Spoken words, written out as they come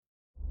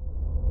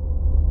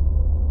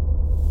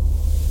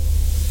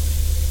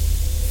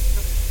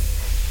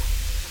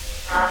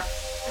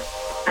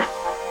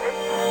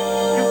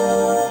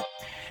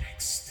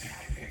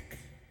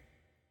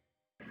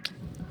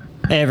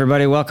Hey,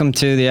 everybody. Welcome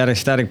to the Attic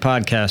Static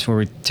Podcast, where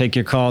we take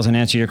your calls and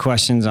answer your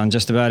questions on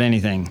just about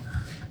anything.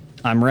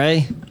 I'm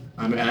Ray.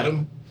 I'm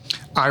Adam.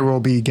 I will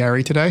be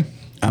Gary today.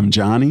 I'm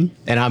Johnny.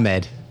 And I'm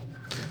Ed.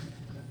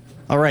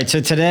 All right, so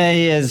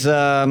today is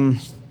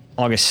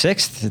August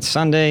 6th. It's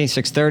Sunday,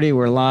 6:30.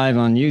 We're live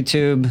on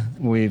YouTube.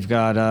 We've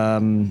got,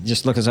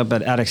 just look us up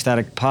at Attic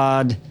Static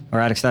Pod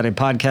or Attic Static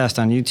Podcast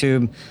on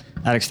YouTube,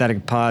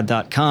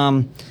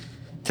 atticstaticpod.com.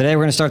 Today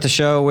we're going to start the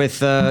show with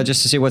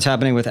just to see what's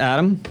happening with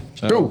Adam.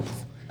 So,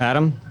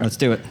 Adam, let's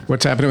do it.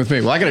 What's happening with me?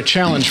 Well, I got a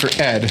challenge for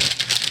Ed.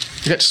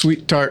 I got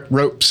sweet tart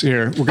ropes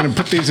here. We're going to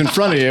put these in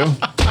front of you,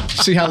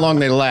 see how long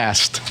they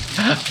last,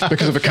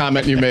 because of a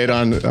comment you made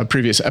on a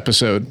previous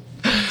episode.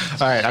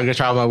 All right, I'm going to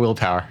try my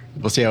willpower.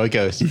 We'll see how it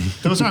goes.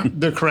 Those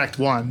aren't the correct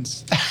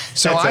ones.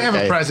 So That's I have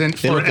okay. a present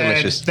They for look Ed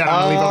delicious. that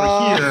I'm going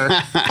to leave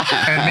over here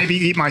and maybe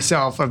eat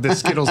myself of the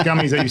Skittles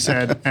gummies that you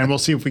said, and we'll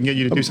see if we can get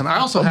you to do something. I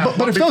also have...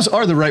 But if those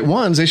are the right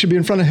ones, they should be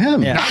in front of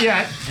him. Yeah. Not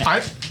yet.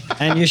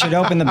 And you should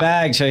open the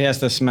bag so he has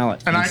to smell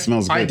it. And It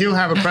smells I good. do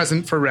have a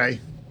present for Ray.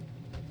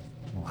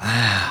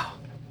 Wow.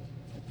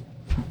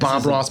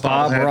 Bob Ross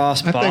Bob bobblehead.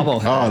 Ross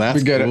bobblehead. Oh, that's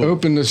We got to cool.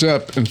 open this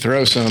up and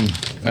throw some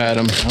at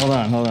him.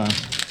 Hold on.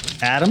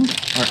 Adam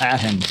or at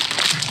him?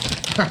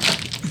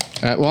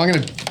 Well, I'm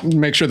going to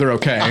make sure they're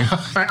okay.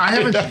 I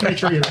haven't made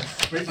sure you...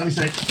 Wait, let me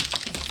see.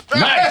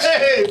 Nice.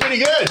 Hey, pretty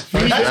good.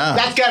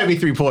 That's got to be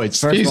 3 points.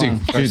 First Easy,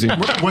 one. easy.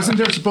 Wasn't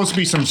there supposed to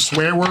be some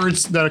swear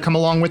words that come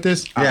along with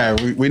this? Yeah,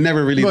 we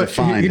never really But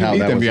defined you how didn't eat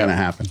that them was yet. going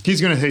to happen.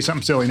 He's going to say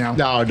something silly now.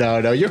 No.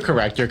 You're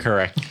correct.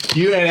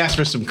 You had asked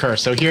for some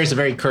curse, so here's a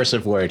very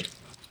cursive word.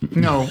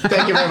 No.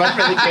 Thank you very much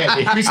for the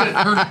candy. We said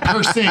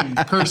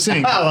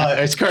cursing. Oh,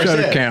 it's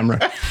cursive. Shutter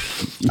camera.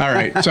 All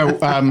right. So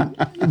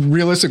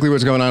realistically,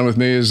 what's going on with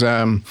me is I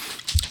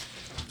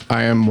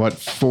am,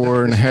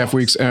 4.5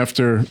 weeks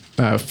after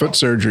foot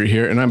surgery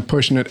here, and I'm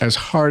pushing it as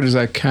hard as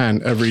I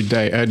can every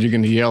day. Ed, you're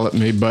going to yell at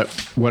me, but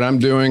what I'm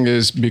doing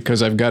is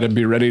because I've got to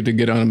be ready to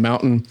get on a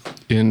mountain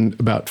in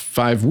about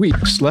 5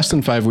 weeks, less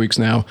than 5 weeks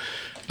now,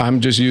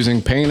 I'm just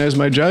using pain as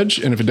my judge,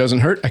 and if it doesn't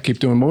hurt, I keep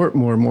doing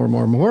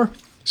more.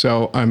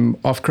 So I'm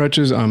off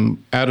crutches.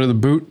 I'm out of the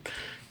boot.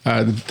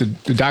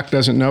 The doc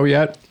doesn't know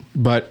yet,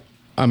 but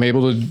I'm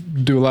able to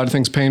do a lot of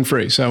things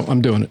pain-free. So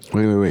I'm doing it.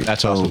 Wait.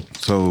 That's awesome.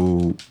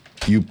 So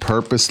you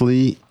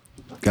purposely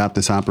got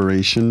this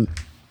operation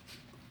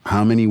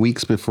how many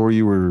weeks before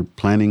you were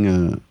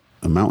planning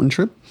a mountain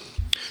trip?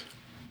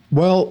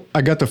 Well,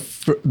 I got the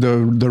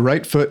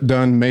right foot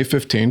done May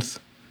 15th.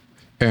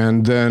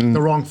 And then,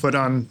 The wrong foot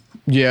on...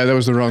 yeah, that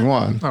was the wrong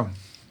one. Oh.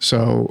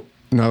 So,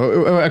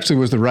 no, it actually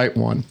was the right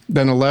one.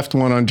 Then the left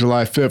one on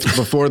July 5th,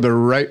 before the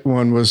right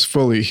one was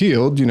fully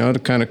healed, to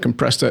kind of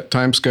compress that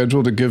time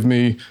schedule to give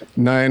me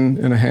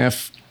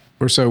 9.5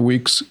 or so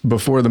weeks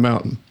before the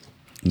mountain.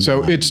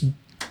 So it's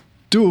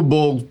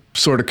doable,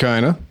 sort of,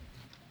 kind of,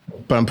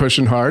 but I'm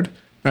pushing hard.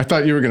 I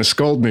thought you were going to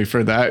scold me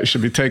for that. You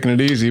should be taking it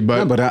easy, but...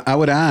 Yeah, but I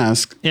would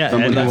ask someone Ed,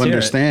 let's who hear it.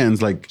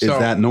 understands, is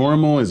that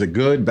normal? Is it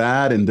good,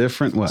 bad,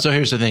 indifferent? What? So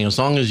here's the thing. As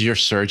long as your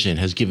surgeon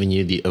has given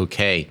you the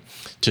okay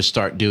to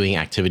start doing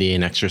activity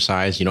and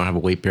exercise, you don't have a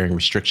weight-bearing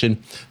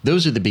restriction,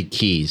 those are the big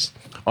keys.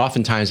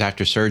 Oftentimes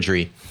after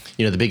surgery,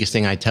 the biggest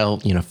thing I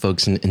tell,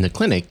 folks in the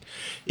clinic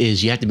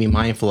is you have to be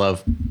mindful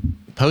of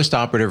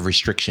post-operative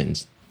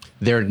restrictions.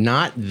 They're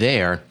not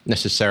there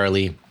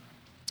necessarily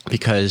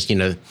because,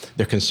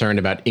 they're concerned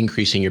about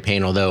increasing your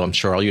pain, although I'm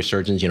sure all your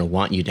surgeons,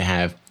 want you to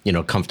have,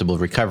 comfortable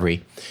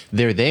recovery.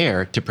 They're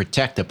there to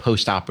protect the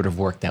post-operative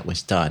work that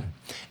was done.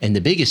 And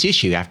the biggest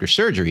issue after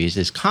surgeries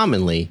is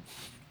commonly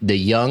the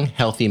young,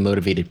 healthy,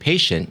 motivated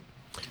patient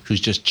who's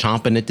just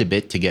chomping at the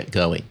bit to get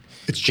going.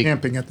 It's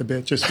champing at the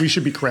bit. We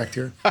should be correct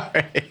here. All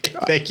right.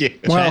 Thank you.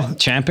 Well,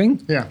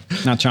 champing? Yeah.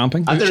 Not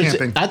chomping? I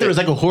champing. thought it was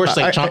like a horse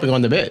chomping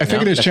on the bit. I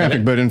think it is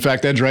champing, but in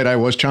fact, Ed's right. I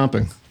was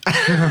chomping.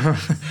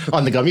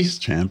 On the gummies.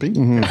 Champing?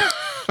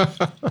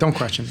 Mm-hmm. Don't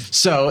question me.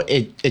 So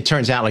it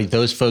turns out like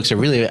those folks are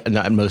really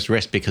not at most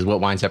risk because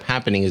what winds up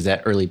happening is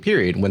that early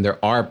period when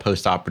there are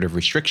post-operative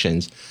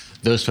restrictions,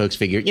 those folks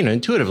figure,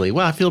 intuitively,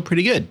 well, I feel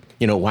pretty good.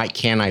 Why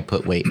can't I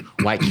put weight?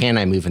 Why can't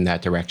I move in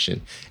that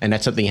direction? And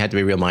that's something you have to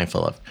be real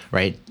mindful of,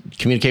 right?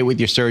 Communicate with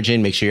your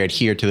surgeon. Make sure you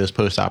adhere to those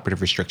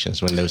post-operative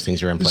restrictions when those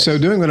things are in place. So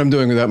doing what I'm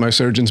doing without my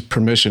surgeon's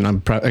permission,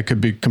 I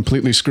could be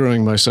completely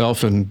screwing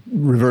myself and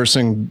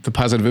reversing the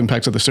positive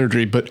impacts of the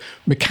surgery. But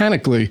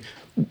mechanically,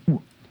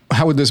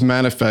 how would this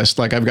manifest?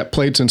 Like I've got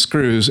plates and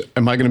screws.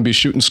 Am I going to be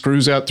shooting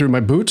screws out through my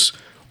boots?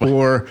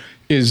 Or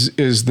is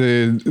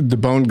the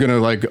bone going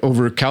to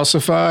over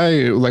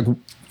calcify? Like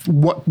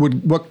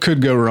what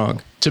could go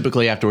wrong?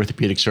 Typically after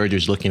orthopedic surgery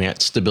is looking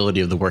at stability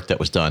of the work that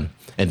was done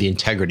and the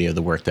integrity of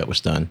the work that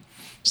was done.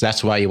 So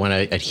that's why you want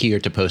to adhere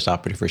to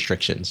post-operative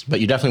restrictions, but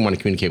you definitely want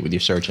to communicate with your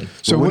surgeon.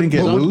 So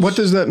what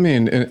does that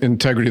mean?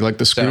 Integrity, like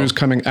the screws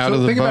coming out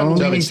of the think about bone?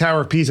 the Leaning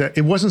Tower of Pisa.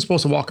 It wasn't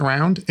supposed to walk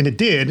around, and it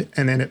did,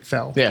 and then it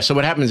fell. Yeah. So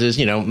what happens is,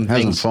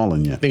 things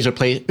fallen yet. Things are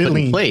put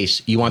in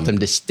place. You want them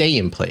to stay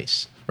in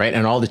place, right?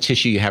 And all the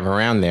tissue you have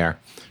around there,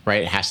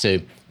 right, it has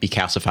to be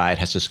calcified,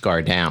 has to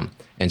scar down.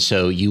 And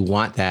so you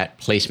want that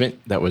placement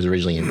that was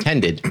originally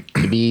intended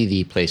to be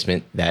the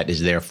placement that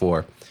is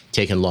therefore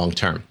taken long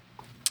term,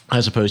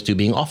 as opposed to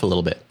being off a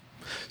little bit.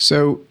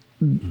 So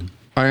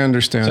I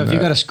understand So if that. you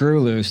got a screw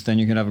loose, then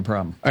you could have a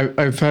problem.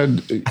 I've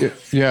had,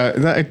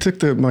 I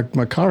took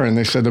my car and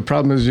they said the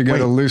problem is you got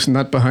a loose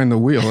nut behind the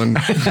wheel, and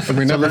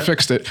we never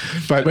fixed it.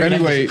 But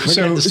anyway, We're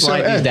gonna have to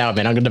slide these Ed, down,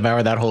 man. I'm going to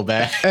devour that whole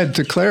bag. Ed,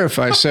 to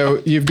clarify,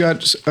 so you've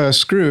got a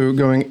screw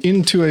going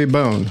into a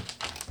bone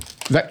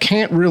that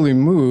can't really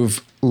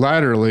move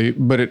laterally,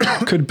 but it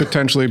could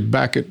potentially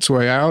back its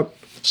way out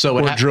So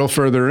what or drill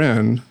further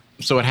in.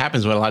 So what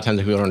happens, what a lot of times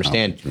people don't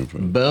understand,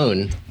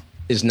 bone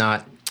is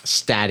not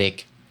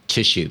static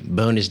tissue.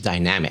 Bone is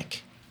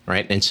dynamic,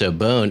 right? And so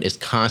bone is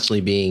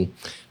constantly being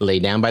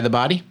laid down by the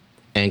body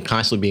and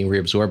constantly being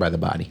reabsorbed by the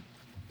body.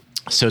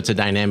 So it's a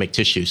dynamic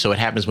tissue. So what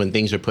happens when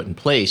things are put in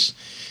place,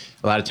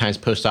 a lot of times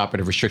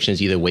post-operative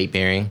restrictions, either weight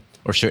bearing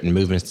or certain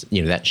movements,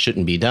 that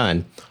shouldn't be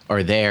done,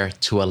 are there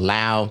to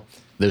allow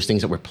those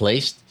things that were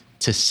placed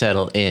to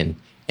settle in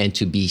and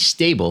to be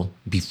stable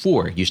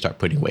before you start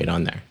putting weight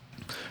on there.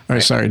 All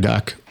right, sorry,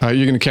 Doc. You're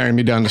going to carry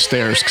me down the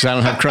stairs because I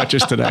don't have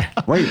crutches today.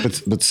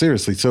 Wait, but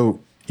seriously, so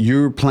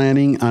you're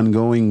planning on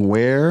going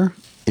where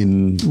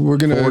in We're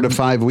gonna- 4 to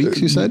 5 weeks,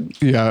 you said?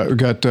 Yeah, we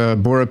got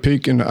Bora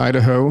Peak in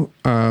Idaho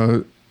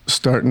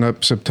starting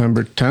up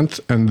September 10th.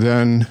 And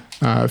then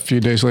a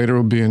few days later,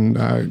 we'll be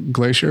in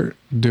Glacier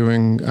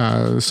doing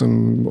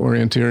some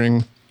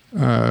orienteering,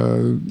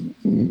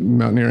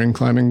 mountaineering,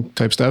 climbing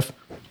type stuff.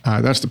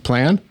 That's the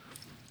plan.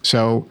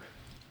 So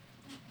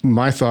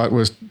my thought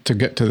was to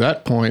get to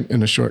that point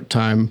in a short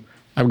time,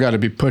 I've got to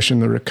be pushing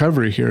the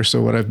recovery here.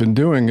 So what I've been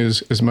doing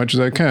is, as much as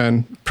I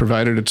can,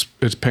 provided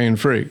it's pain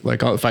free.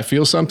 Like if I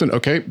feel something,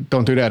 okay,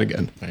 don't do that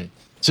again. Right.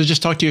 So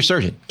just talk to your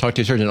surgeon. Talk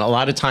to your surgeon. A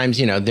lot of times,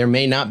 there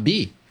may not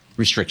be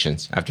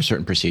restrictions after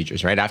certain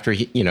procedures, right? After,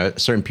 a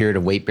certain period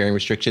of weight bearing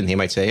restriction, they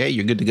might say, hey,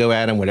 you're good to go,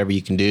 Adam, whatever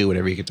you can do,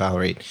 whatever you can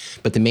tolerate.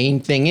 But the main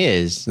thing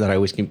is that I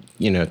always,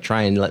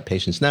 try and let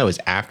patients know is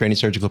after any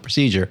surgical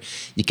procedure,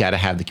 you got to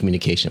have the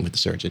communication with the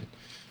surgeon,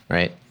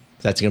 right?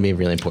 That's going to be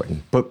really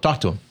important. But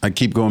talk to them. I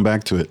keep going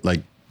back to it.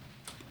 Like,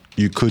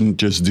 you couldn't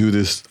just do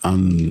this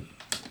on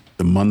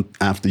the month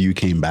after you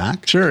came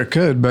back? Sure, it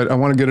could, but I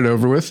want to get it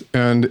over with.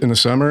 And in the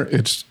summer,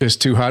 it's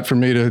too hot for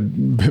me to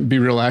be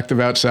real active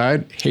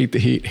outside. Hate the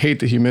heat, hate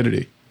the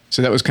humidity.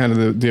 So that was kind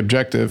of the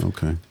objective.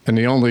 Okay. And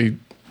the only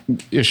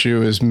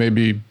issue is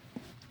maybe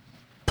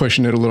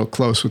pushing it a little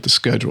close with the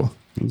schedule.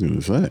 I was going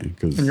to say,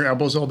 because And your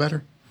elbow's all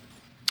better?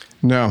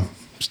 No,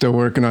 still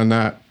working on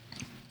that.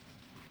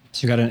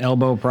 So you got an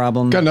elbow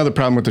problem. Got another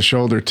problem with the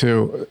shoulder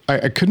too.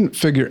 I couldn't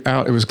figure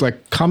out, it was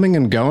like coming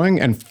and going,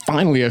 and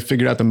finally I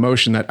figured out the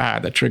motion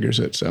that triggers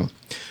it. So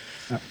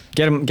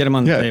Get him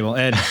on the Yeah. table,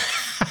 Ed.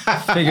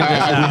 Figure this we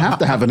out. have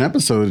to have an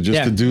episode just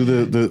Yeah. to do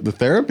the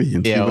therapy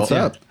and see Yeah, what's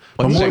well, up. yeah.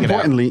 But Let's more check it out.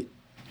 importantly,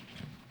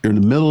 you're in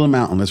the middle of the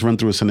mountain. Let's run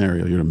through a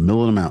scenario. You're in the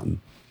middle of the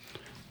mountain.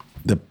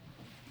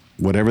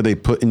 Whatever they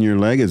put in your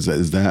leg, is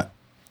that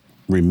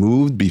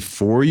removed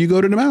before you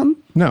go to the mountain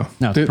no,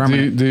 No, it's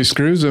permanent. the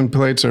screws and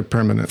plates are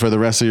permanent. for the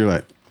rest of your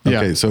life? Yeah.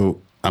 Okay, so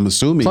I'm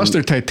assuming. Plus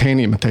they're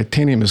titanium.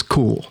 Titanium is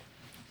cool,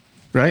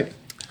 right?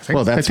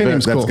 well, that's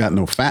titanium's cool. got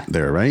no fat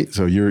there, right?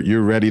 So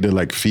you're ready to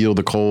like feel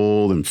the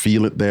cold and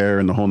feel it there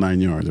and the whole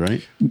 9 yards,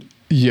 right?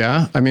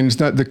 Yeah, I mean, it's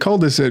not the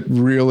coldest it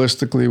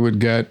realistically would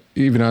get,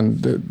 even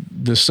on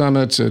the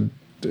summits at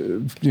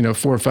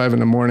 4 or 5 in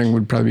the morning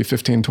would probably be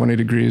 15, 20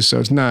 degrees. So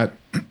it's not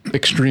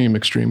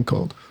extreme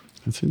cold.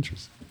 That's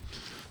interesting.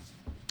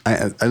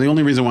 The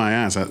only reason why I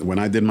asked, when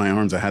I did my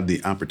arms, I had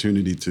the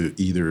opportunity to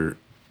either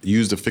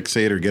use the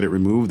fixator, get it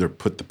removed, or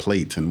put the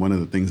plates. And one of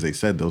the things they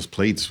said, those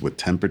plates with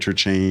temperature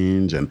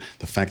change and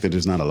the fact that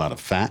there's not a lot of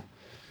fat,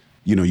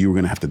 you were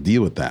going to have to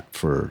deal with that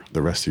for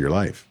the rest of your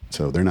life.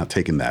 So they're not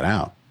taking that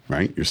out,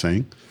 right? You're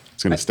saying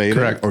it's going to stay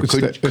Correct. there? Or It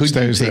could you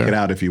stays take there. it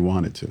out if you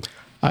wanted to?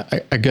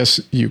 I guess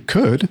you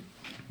could,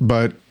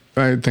 but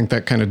I think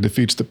that kind of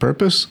defeats the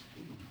purpose.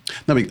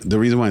 No, the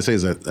reason why I say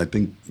is that I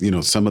think,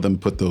 some of them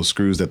put those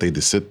screws that they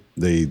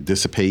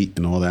dissipate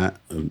and all that.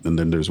 And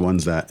then there's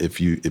ones that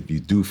if you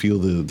do feel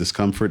the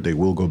discomfort, they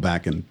will go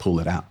back and pull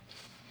it out.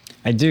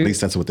 I do. At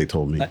least that's what they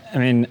told me. I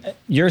mean,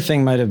 your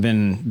thing might have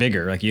been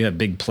bigger. Like you have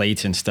big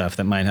plates and stuff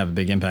that might have a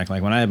big impact.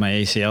 Like when I had my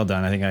ACL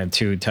done, I think I had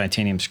 2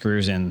 titanium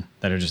screws in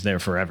that are just there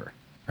forever,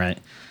 right?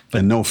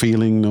 And no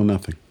feeling, no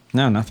nothing.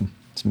 No, nothing.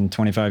 It's been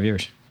 25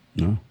 years.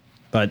 No.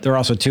 But there are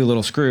also 2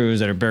 little screws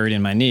that are buried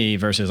in my knee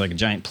versus like a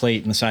giant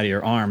plate in the side of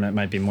your arm that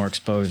might be more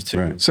exposed to.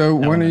 Right. So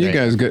when are elements. you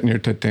guys getting your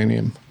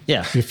titanium?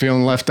 Yeah. You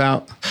feeling left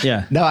out?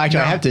 Yeah. No,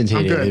 actually, I have I'm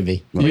titanium, good.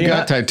 maybe. You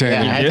got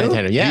titanium. Yeah, I have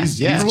titanium.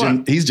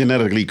 Yeah, He's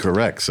genetically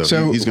correct, so,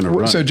 So, he's going to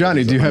run. so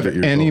Johnny, He's do you have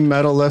 100 years any old.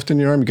 metal left in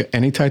your arm? You got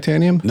any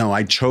titanium? No,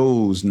 I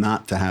chose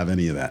not to have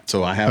any of that.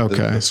 So I have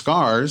Okay. the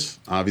scars,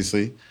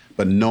 obviously,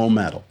 but no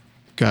metal.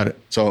 Got it.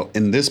 So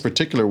in this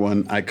particular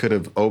one, I could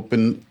have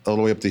opened all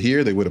the way up to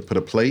here. They would have put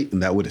a plate,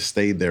 and that would have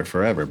stayed there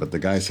forever. But the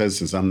guy says,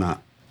 since I'm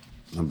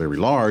very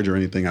large or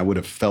anything, I would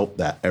have felt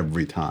that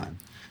every time.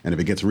 And if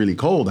it gets really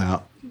cold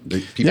out,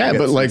 People Yeah, get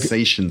but like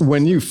sensations.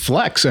 when you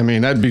flex, I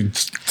mean, that'd be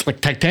like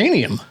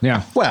titanium.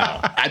 Yeah. Well,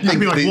 I think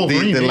be like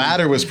Wolverine, the maybe.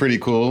 ladder was pretty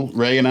cool.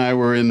 Ray and I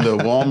were in the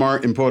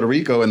Walmart in Puerto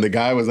Rico, and the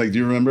guy was like, "Do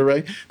you remember,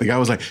 Ray?" The guy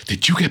was like,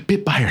 "Did you get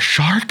bit by a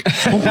shark?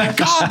 Oh my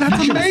God,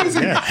 that's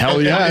amazing!"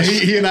 Hell yes.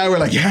 He and I were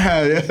like,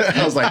 "Yeah."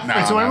 I was like,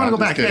 "Nah." So I want to go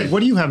just back. kidding. Ed, what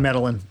do you have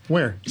metal in?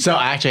 Where? So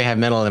I actually have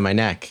metal in my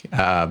neck.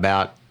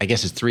 About, I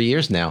guess it's 3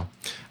 years now.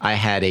 I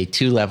had a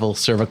 2-level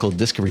cervical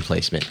disc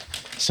replacement.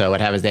 So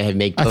what happens? They have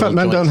make. I thought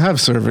men don't have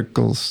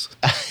cervicals.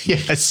 Yeah.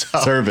 So,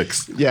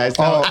 Cervix. yeah.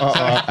 So,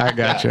 I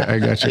got you.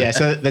 yeah.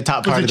 So the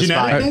top part of the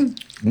genetic spine. thing?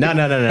 No.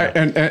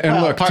 And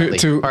Well, look, partly,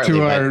 to but-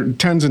 our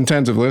tens and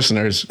tens of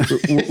listeners,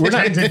 we're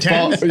not Tens and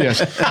tens? yes,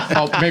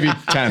 maybe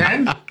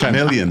 10. 10?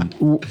 Million.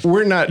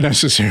 We're not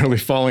necessarily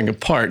falling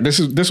apart.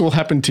 This will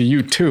happen to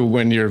you too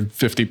when you're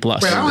 50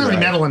 plus. Wait, I don't have any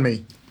metal in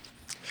me.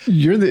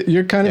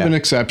 You're kind of Yeah. an Yeah,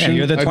 exception.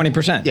 you're the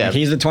 20%. Yeah. Like,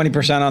 he's the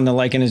 20% on the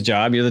liking his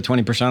job. You're the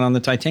 20% on the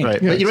titanium.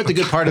 Right. But you know what the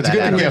good part of It's that?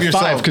 good Adam, to Give have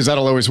 5 yourself- because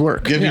that'll always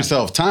work. Give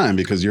yourself time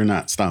because you're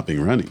not stopping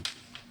running.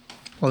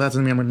 Well, that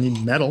doesn't mean I'm going to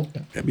need metal.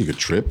 Yeah, you could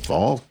trip,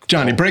 fall.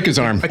 Johnny, break his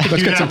arm. Let's do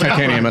get that some without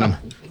titanium in him.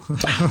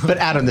 But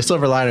Adam, the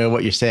silver lining of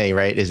what you're saying,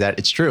 right, is that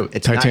it's true.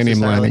 It's not Titanium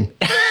necessarily- lining.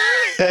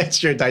 It's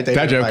true, titanium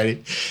That joke.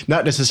 lining.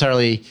 Not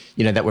necessarily,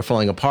 that we're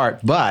falling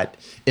apart, but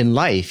in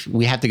life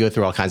we have to go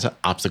through all kinds of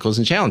obstacles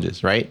and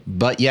challenges, right?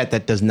 But yet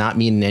that does not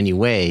mean in any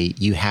way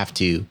you have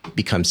to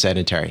become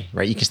sedentary,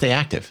 right? You can stay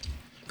active.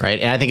 Right.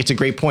 And I think it's a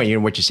great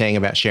point, what you're saying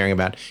about sharing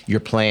about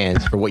your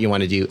plans for what you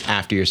want to do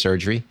after your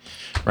surgery.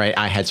 Right.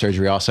 I had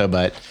surgery also,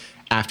 but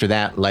after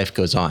that, life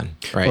goes on.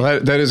 Right. Well,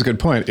 that is a good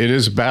point. It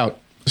is about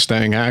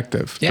staying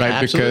active, Yeah, right?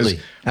 absolutely.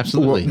 Because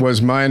Absolutely.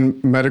 Was mine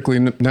medically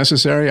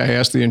necessary? I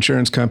asked the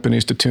insurance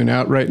companies to tune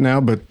out right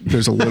now, but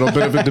there's a little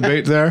bit of a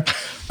debate there.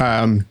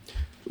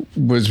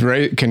 Was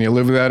Ray? Can you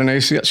live without an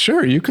ACL?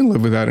 Sure, you can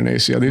live without an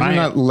ACL. These are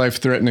not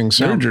life-threatening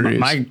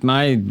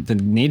surgeries. The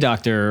knee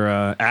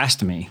doctor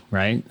asked me,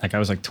 right? Like I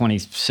was like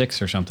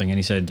 26 or something, and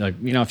he said, like,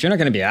 if you're not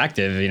going to be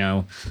active, you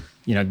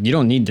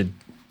don't need to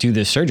do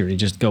this surgery.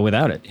 Just go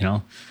without it,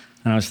 And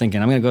I was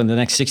thinking, I'm going to go the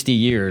next 60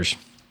 years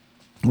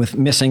with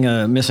missing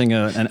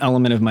an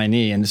element of my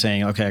knee and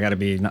saying, okay, I got to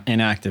be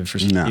inactive for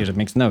 60 years. It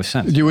makes no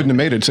sense. You wouldn't have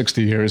made it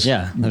 60 years.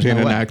 Yeah, there's being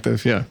no way.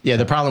 inactive. Yeah. Yeah,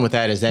 the problem with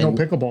that is that No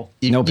pickleball.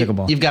 No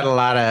pickleball. You've got a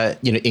lot of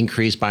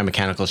increased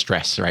biomechanical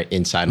stress right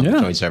inside of the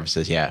joint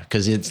surfaces. Yeah,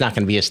 because it's not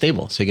going to be as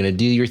stable. So you're going to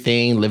do your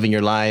thing, living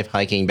your life,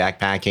 hiking,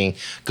 backpacking,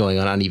 going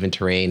on uneven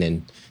terrain,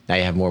 and now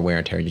you have more wear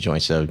and tear in your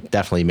joints. So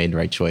definitely made the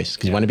right choice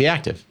because you want to be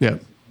active. Yeah.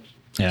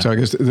 Yeah. So I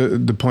guess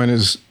the point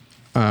is,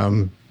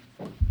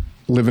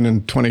 living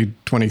in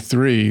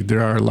 2023,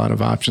 there are a lot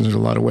of options. There's a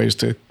lot of ways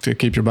to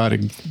keep your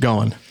body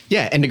going.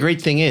 Yeah, and the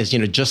great thing is,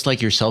 just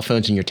like your cell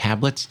phones and your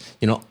tablets,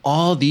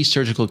 all these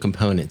surgical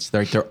components,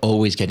 they're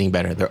always getting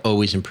better. They're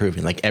always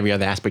improving. Like every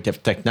other aspect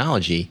of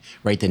technology,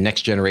 right? The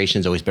next generation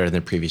is always better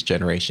than the previous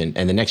generation.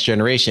 And the next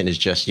generation is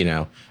just,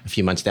 a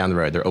few months down the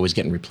road. They're always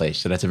getting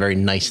replaced. So that's a very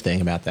nice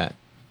thing about that.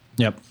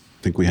 Yep.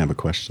 I think we have a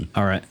question.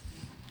 All right.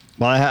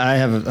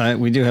 Well,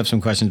 we do have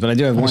some questions, but I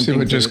do have one Let's see thing.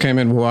 what just came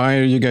in. Why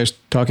are you guys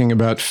talking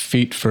about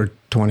feet for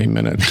 20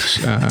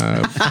 minutes?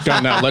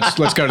 Don't know.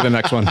 Let's go to the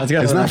next one.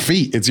 It's not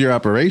feet. It's your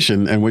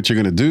operation and what you're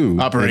going to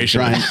do.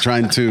 Operation.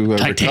 Trying to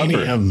recover.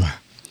 Titanium.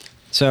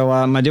 So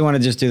I do want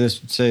to just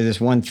say this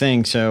one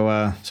thing.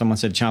 So someone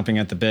said chomping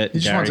at the bit.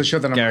 just wants to show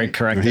that I'm Gary right.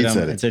 corrected He him.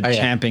 said it. It said Oh, yeah.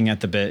 champing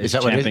at the bit. It's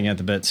that what it is? champing at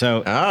the bit.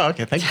 So Oh,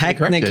 okay. Thank you for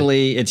correcting.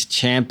 technically it's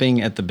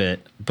champing at the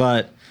bit,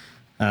 but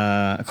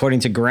according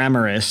to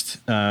Grammarist,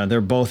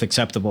 they're both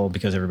acceptable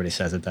because everybody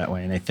says it that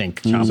way, and they think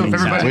So if chomping.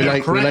 everybody We got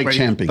like correct,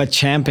 champing. But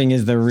champing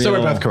is the real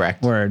we're both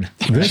correct. word.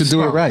 This should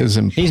do it right. is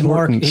He's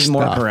more important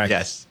stuff. correct.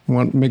 Yes.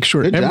 Want make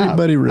sure Good job.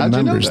 everybody How'd you know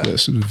remembers that?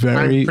 this.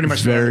 Very, I'm pretty much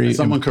very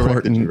Someone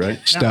corrected important you, right?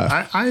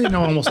 stuff. I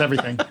know almost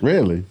everything.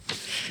 Really?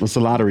 What's the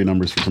lottery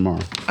numbers for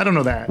tomorrow? I don't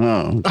know that.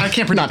 Oh. I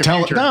can't predict Not the tell.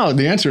 future. No,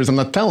 the answer is I'm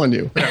not telling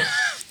you.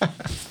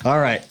 All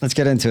right, let's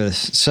get into this.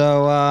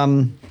 So,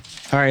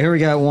 all right, here we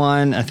got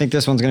one. I think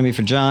this one's going to be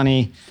for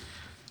Johnny.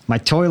 My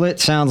toilet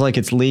sounds like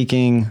it's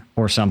leaking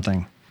or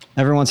something.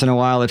 Every once in a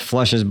while, it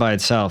flushes by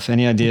itself.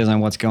 Any ideas on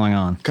what's going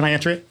on? Can I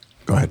answer it?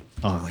 Go ahead.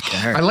 Oh,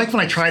 I like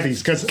when I try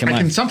these because I on.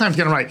 can sometimes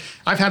get them right.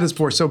 I've had this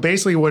before. So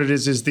basically, what it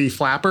is the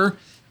flapper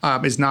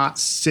is not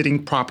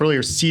sitting properly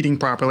or seating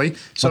properly.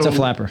 So What's a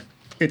flapper?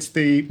 It's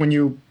when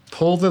you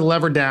pull the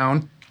lever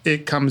down,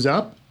 it comes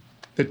up.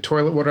 The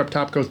toilet water up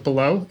top goes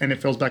below, and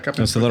it fills back up.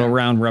 It's a little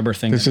round rubber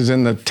thing. This is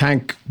in the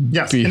tank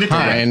Yes, in the tank.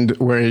 behind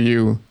where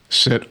you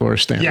sit or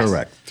stand. Yes.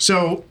 Correct.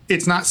 So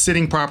it's not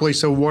sitting properly,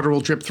 so water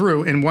will drip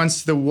through. And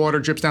once the water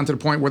drips down to the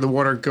point where the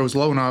water goes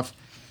low enough,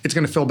 it's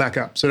going to fill back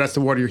up. So that's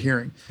the water you're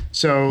hearing.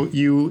 So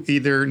you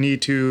either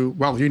need to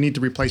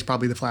replace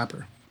probably the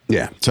flapper.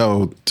 Yeah.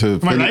 So to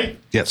I right?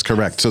 Yes,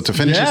 correct. So to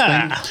finish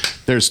Yeah. this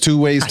thing, there's two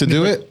ways to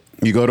do it.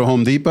 You go to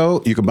Home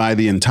Depot, you can buy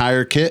the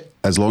entire kit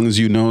as long as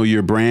you know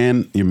your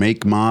brand, your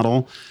make,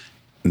 model,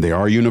 They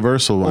are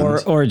universal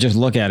ones. Or just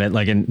look at it,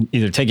 like, and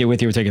either take it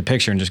with you or take a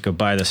picture and just go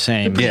buy the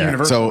same. Yeah. Yeah.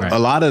 Universal. So a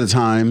lot of the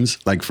times,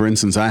 like for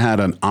instance, I had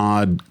an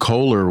odd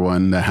Kohler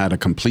one that had a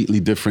completely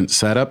different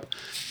setup.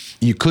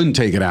 You couldn't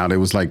take it out. It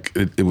was like,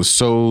 it was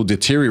so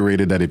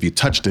deteriorated that if you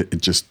touched it,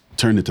 it just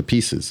turned it to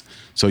pieces.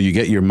 So you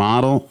get your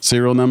model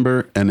serial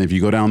number, and if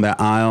you go down that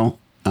aisle,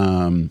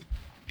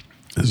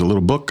 there's a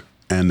little book,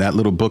 and that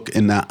little book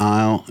in that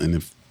aisle, and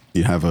if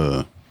you have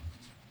the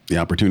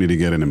opportunity to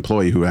get an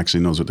employee who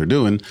actually knows what they're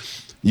doing,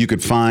 you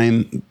could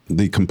find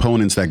the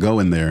components that go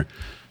in there.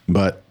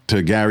 But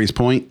to Gary's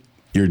point,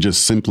 you're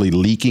just simply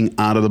leaking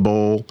out of the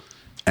bowl,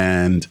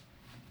 and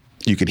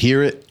you could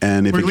hear it.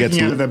 And if We're it gets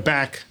leaking out of the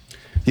back.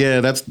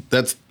 yeah,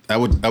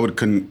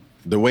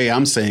 the way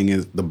I'm saying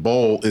is the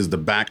bowl is the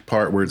back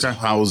part where it's Okay.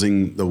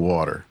 housing the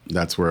water.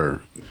 That's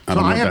where I So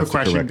don't know I if have a that's the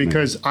question correct name.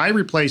 because I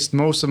replaced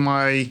most of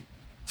my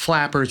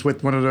flappers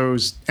with one of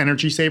those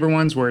Energy Saver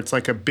ones where it's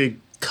like a big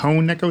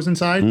cone that goes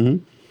inside.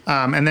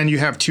 Mm-hmm. And then you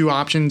have two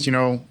options, you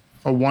know,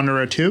 a 1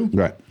 or a 2.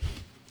 Right.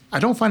 I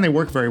don't find they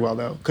work very well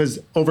though, because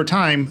over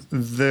time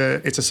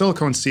it's a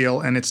silicone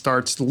seal and it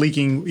starts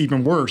leaking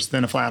even worse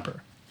than a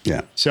flapper.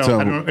 Yeah. So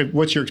I don't know.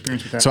 What's your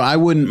experience with that? So I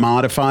wouldn't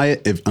modify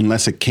it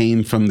unless it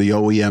came from the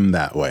OEM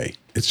that way.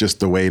 It's just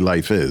the way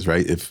life is,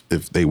 right? If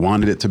they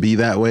wanted it to be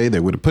that way, they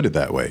would have put it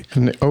that way.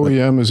 And the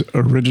OEM is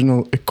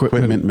original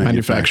equipment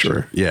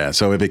manufacturer. Yeah.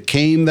 So if it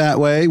came that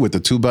way with the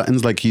 2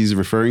 buttons like he's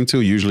referring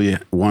to, usually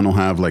one will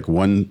have like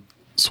 1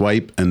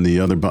 swipe and the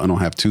other button will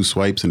have 2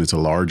 swipes, and it's a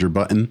larger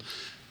button,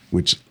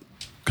 which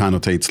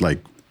connotates like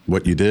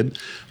what you did,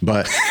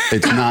 but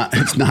it's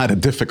not a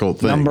difficult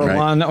thing. Number right?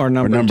 one or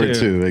number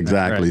two. 2,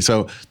 exactly. Right.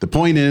 So the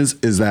point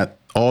is that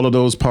all of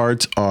those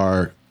parts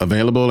are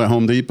available at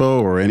Home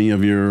Depot or any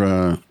of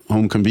your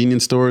home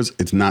convenience stores.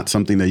 It's not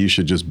something that you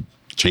should just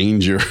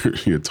change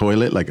your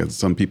toilet like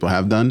some people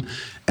have done.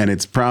 And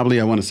it's probably,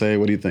 I want to say,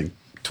 what do you think?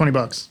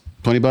 $20.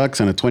 $20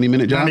 and a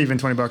 20-minute job? Not even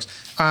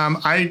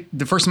 $20.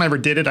 The first time I ever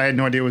did it, I had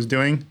no idea what I was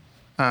doing.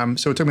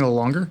 So it took me a little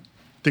longer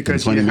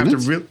because you 20 have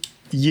minutes? to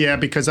yeah,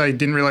 because I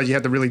didn't realize you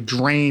had to really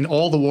drain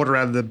all the water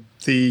out of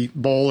the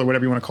bowl or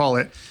whatever you want to call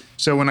it.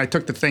 So when I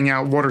took the thing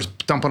out, water's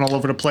dumping all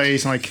over the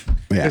place. And like,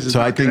 Yeah. this is So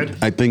not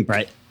I think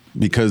Right.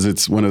 because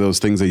it's one of those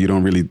things that you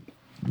don't really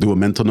do a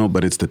mental note,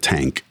 but it's the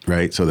tank,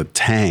 right? So the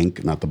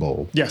tank, not the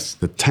bowl. Yes.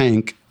 The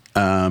tank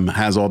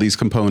has all these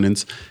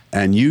components,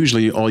 and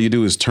usually all you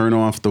do is turn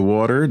off the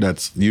water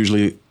that's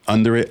usually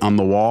under it on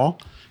the wall.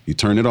 You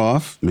turn it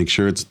off, make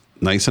sure it's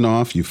nice and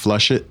off. You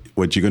flush it.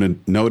 What you're going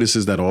to notice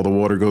is that all the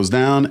water goes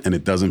down and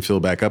it doesn't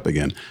fill back up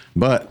again.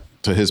 But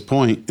to his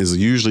point is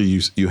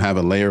usually you have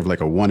a layer of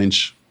like a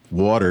 1-inch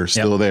water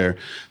still there.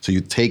 So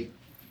you take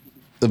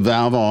the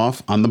valve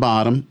off on the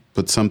bottom,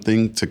 put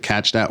something to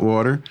catch that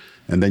water,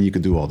 and then you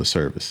can do all the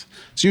service.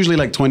 It's usually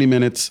like 20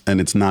 minutes,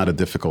 and it's not a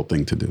difficult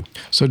thing to do.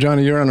 So,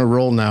 Johnny, you're on a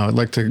roll now. I'd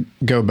like to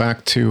go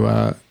back to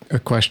a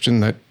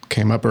question that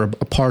came up, or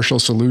a partial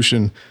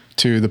solution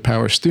to the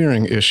power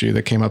steering issue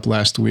that came up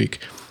last week.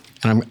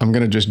 And I'm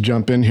going to just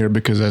jump in here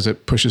because as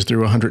it pushes through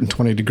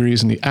 120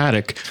 degrees in the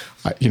attic,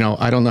 I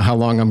don't know how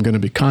long I'm going to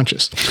be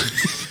conscious.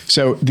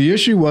 So the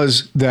issue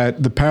was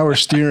that the power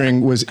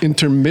steering was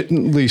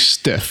intermittently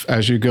stiff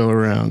as you go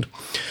around.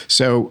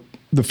 So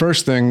the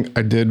first thing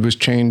I did was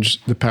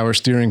change the power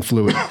steering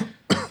fluid.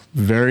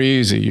 Very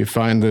easy. You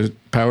find the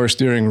power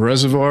steering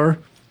reservoir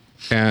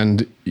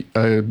and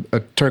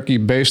a turkey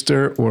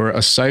baster or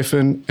a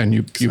siphon, and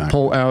you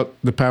pull out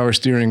the power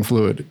steering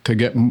fluid. To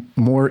get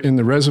more in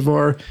the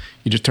reservoir,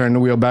 you just turn the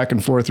wheel back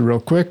and forth real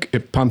quick.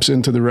 It pumps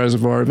into the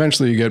reservoir.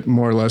 Eventually, you get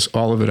more or less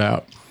all of it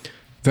out.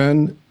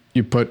 Then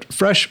you put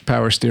fresh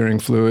power steering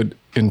fluid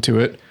into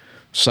it,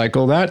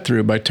 cycle that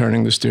through by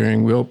turning the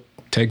steering wheel,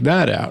 take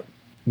that out.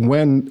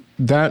 When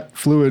that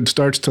fluid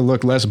starts to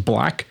look less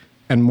black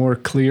and more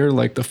clear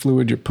like the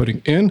fluid you're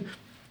putting in,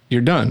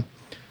 you're done.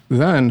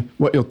 Then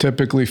what you'll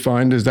typically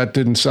find is that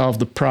didn't solve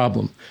the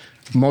problem.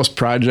 Most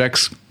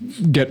projects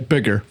get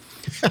bigger.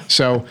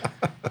 So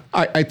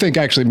I think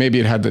actually maybe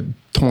it had the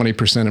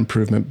 20%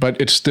 improvement, but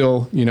it's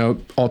still,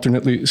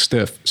 alternately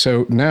stiff.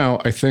 So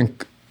now I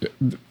think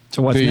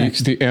So what's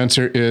next? the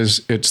answer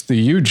is it's the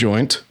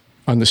U-joint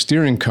on the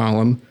steering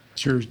column.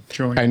 You're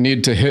showing. I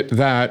need to hit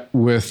that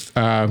with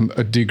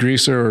a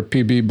degreaser or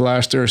PB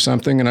blaster or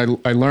something. And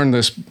I learned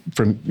this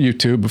from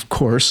YouTube, of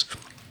course.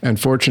 And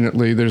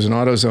fortunately, there's an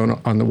AutoZone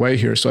on the way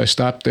here. So I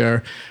stopped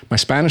there. My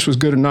Spanish was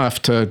good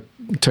enough to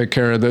take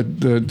care of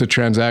the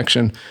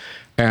transaction.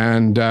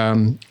 And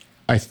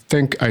I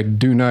think I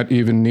do not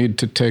even need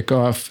to take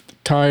off the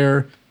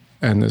tire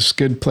and the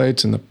skid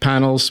plates and the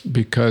panels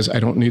because I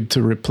don't need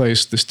to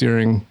replace the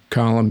steering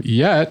column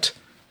yet.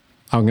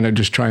 I'm going to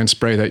just try and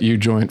spray that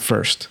U-joint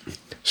first.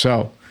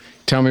 So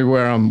tell me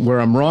where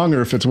I'm wrong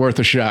or if it's worth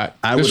a shot.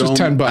 This was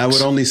 $10. I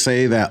would only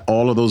say that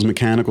all of those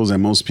mechanicals that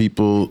most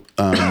people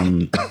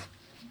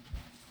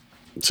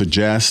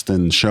suggest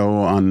and show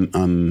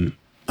on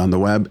the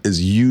web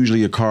is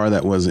usually a car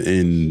that was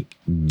in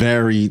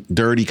very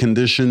dirty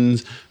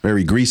conditions,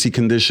 very greasy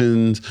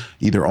conditions,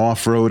 either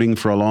off-roading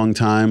for a long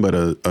time, but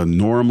a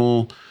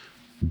normal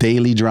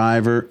daily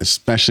driver,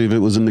 especially if it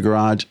was in the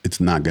garage, it's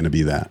not going to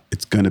be that.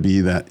 It's going to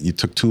be that you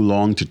took too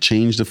long to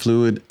change the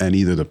fluid, and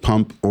either the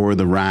pump or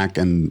the rack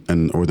and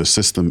or the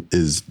system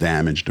is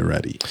damaged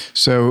already.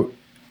 So,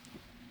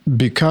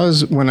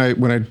 because when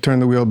I turn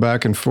the wheel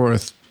back and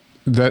forth,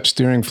 that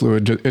steering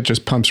fluid it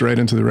just pumps right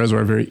into the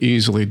reservoir very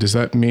easily. Does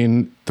that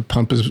mean the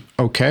pump is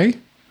okay?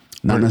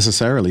 Not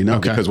necessarily, no,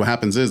 Okay. because what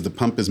happens is the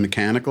pump is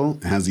mechanical,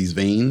 it has these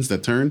veins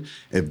that turn.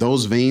 If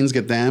those veins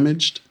get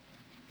damaged,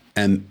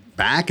 and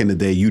back in the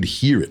day, you'd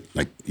hear it.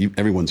 Like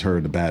everyone's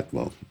heard the bad.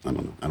 Well, I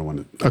don't know. I don't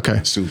want to Okay.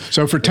 assume.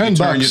 So for If you turn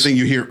 $10, your thing,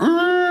 you hear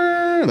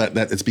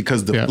that. It's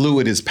because the Yeah.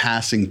 fluid is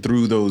passing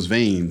through those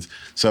veins.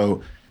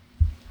 So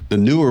the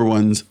newer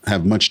ones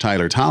have much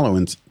tighter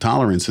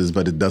tolerances,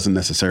 but it doesn't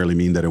necessarily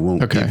mean that it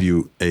won't Okay. give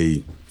you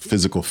a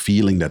physical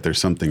feeling that there's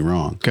something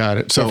wrong. Got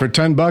it. So for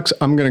 $10,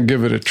 I'm going to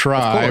give it a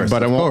try, course,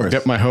 but I of won't course.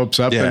 get my hopes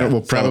up, and it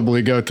will So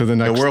probably go to the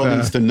next. The world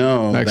needs to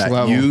know next that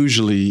level.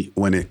 usually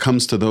when it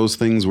comes to those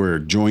things where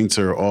joints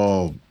are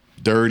all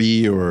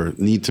dirty or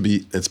need to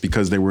be, it's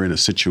because they were in a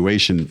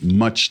situation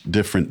much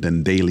different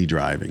than daily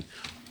driving,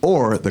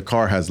 or the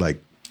car has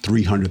like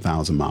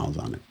 300,000 miles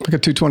on it. Like a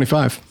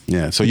 225.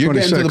 Yeah, so you're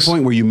getting to the 226.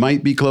 point where you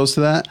might be close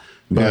to that,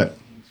 but Yeah.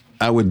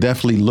 I would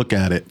definitely look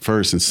at it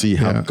first and see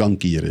how Yeah.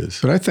 gunky it is.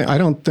 But I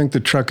don't think the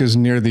truck is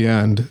near the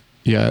end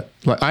yet.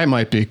 Like I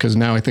might be, because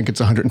now I think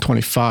it's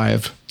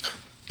 125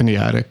 in the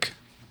attic.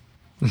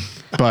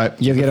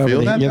 But You'll get over feel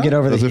the that, you'll get though?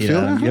 over the Does it heat. feel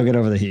Adam. that? You'll get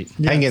over the heat.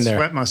 Hang in there.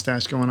 Sweat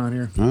mustache going on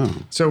here. Oh.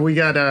 So we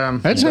got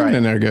that's hanging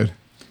in there good.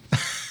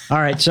 All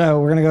right,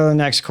 so we're gonna go to the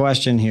next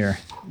question here.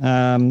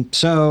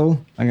 So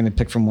I'm gonna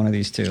pick from one of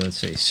these two. Let's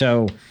see.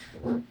 So,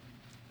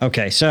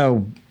 okay,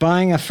 so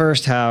buying a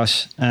first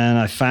house, and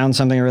I found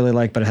something I really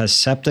like, but it has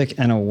septic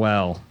and a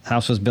well.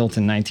 House was built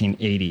in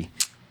 1980.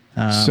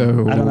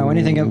 So I don't know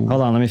anything.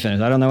 Hold on, let me finish.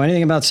 I don't know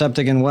anything about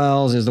septic and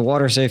wells. Is the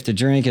water safe to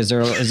drink? Is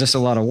this a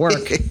lot of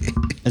work?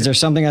 Is there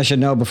something I should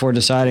know before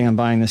deciding on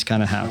buying this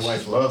kind of house?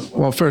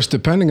 Well, first,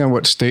 depending on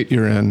what state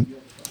you're in,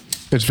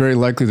 it's very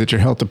likely that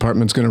your health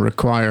department's going to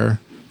require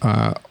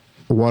a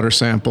water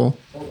sample.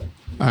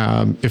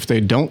 If they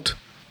don't,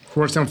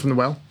 Water sample from the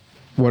well.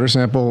 water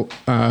sample,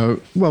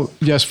 well,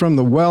 yes, from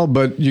the well,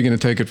 but you're going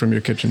to take it from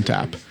your kitchen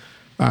tap.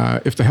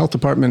 If the health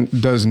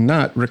department does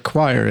not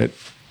require it,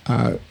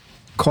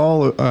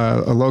 call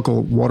a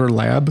local water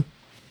lab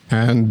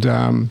and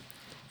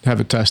have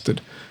it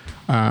tested.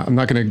 I'm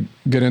not going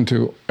to get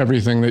into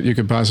everything that you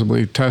could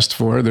possibly test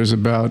for. There's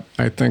about,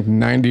 I think,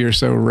 90 or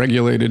so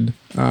regulated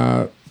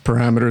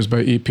parameters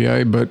by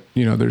EPA, but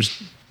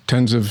there's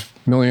tens of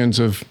millions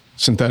of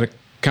synthetic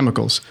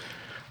chemicals.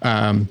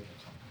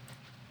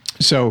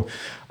 So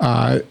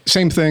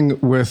same thing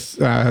with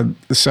the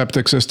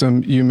septic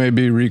system. You may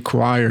be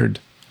required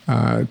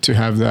to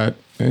have that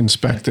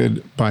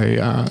inspected by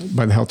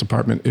the health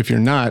department. If you're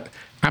not,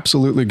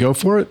 absolutely go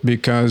for it,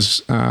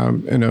 because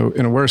in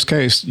a worst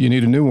case, you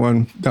need a new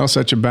one. They'll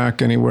set you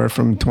back anywhere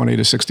from $20,000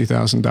 to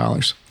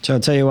 $60,000. So I'll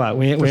tell you what,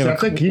 we have I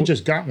think he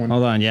just got one.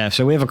 hold on, yeah.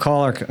 So we have a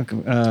caller.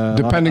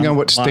 Depending on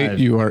what state live.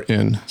 you are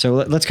in. So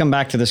let's come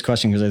back to this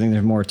question because I think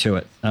there's more to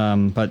it.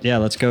 But yeah,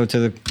 let's go to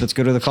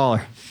the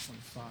caller.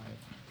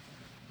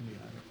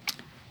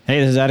 Hey,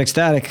 this is Attic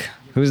Static.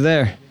 Who's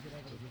there?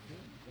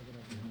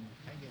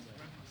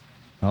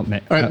 Oh,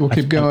 man. All right, we'll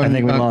keep going. I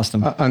think we lost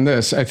him. On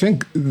this. I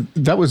think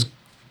that was,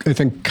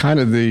 kind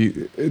of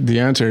the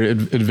answer. It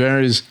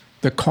varies.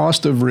 The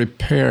cost of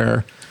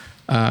repair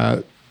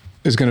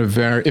is going to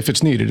vary, if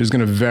it's needed, is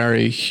going to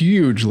vary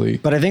hugely.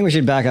 But I think we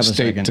should back up a State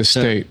second. to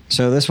state.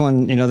 So this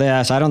one, they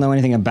asked, I don't know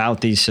anything about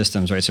these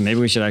systems, right? So maybe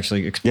we should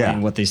actually explain Yeah.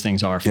 what these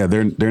things are. Yeah,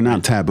 they're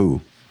not taboo.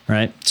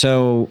 Right.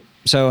 So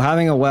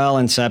having a well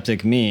and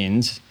septic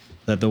means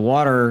that the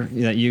water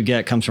that you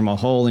get comes from a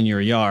hole in your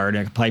yard,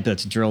 a pipe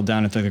that's drilled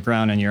down into the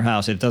ground in your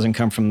house. It doesn't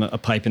come from a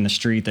pipe in the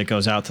street that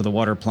goes out to the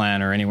water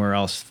plant or anywhere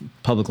else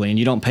publicly. And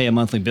you don't pay a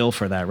monthly bill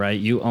for that, right?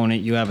 You own it.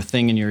 You have a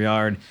thing in your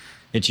yard.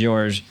 It's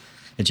yours.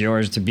 It's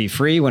yours to be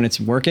free when it's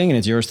working, and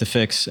it's yours to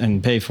fix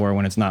and pay for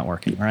when it's not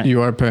working, right?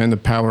 You are paying the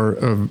power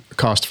of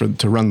cost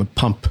to run the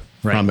pump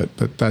from Right. it,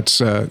 but that's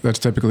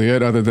typically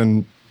it. Other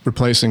than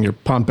replacing your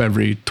pump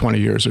every 20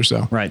 years or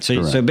so. Right.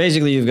 So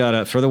basically, you've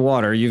got for the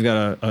water, you've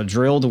got a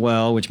drilled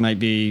well, which might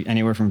be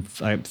anywhere from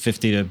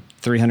 50 to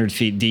 300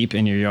 feet deep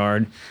in your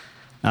yard.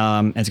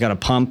 It's got a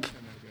pump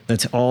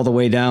that's all the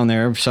way down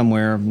there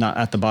somewhere, not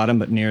at the bottom,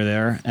 but near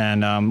there,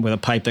 and with a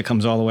pipe that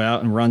comes all the way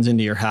out and runs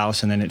into your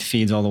house, and then it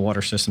feeds all the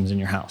water systems in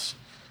your house.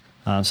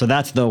 So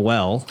that's the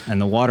well, and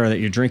the water that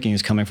you're drinking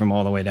is coming from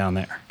all the way down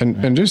there.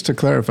 And just to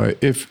clarify,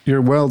 if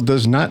your well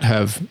does not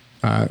have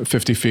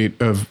 50 feet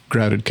of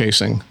grouted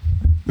casing,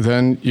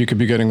 then you could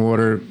be getting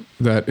water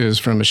that is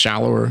from a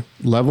shallower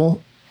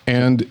level,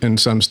 and in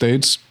some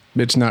states,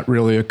 it's not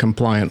really a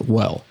compliant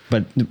well.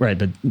 But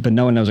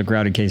no one knows what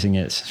grouted casing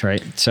is,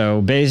 right?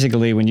 So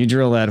basically, when you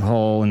drill that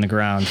hole in the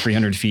ground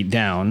 300 feet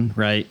down,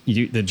 right,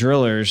 the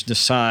drillers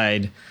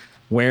decide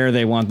where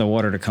they want the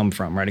water to come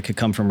from, right? It could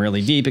come from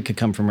really deep, it could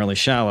come from really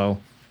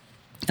shallow.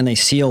 and they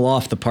seal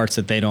off the parts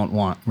that they don't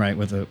want, right?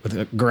 With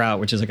a grout,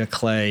 which is like a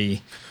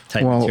clay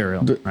type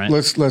material, right?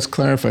 Let's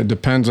clarify.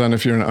 Depends on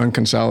if you're in an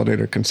unconsolidated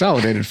or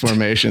consolidated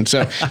formation.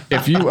 So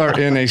if you are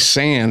in a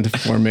sand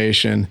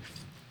formation,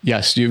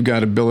 yes, you've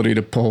got ability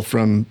to pull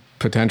from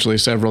potentially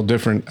several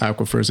different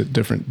aquifers at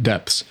different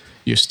depths.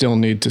 You still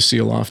need to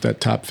seal off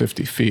that top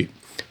 50 feet.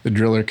 The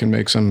driller can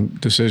make some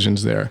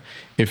decisions there.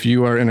 If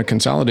you are in a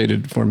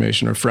consolidated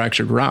formation or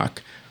fractured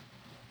rock,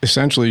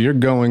 essentially you're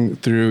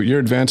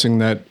advancing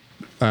that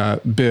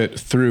bit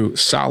through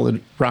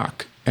solid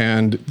rock.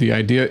 And the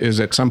idea is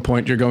at some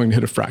point you're going to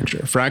hit a fracture.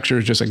 A fracture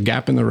is just a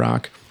gap in the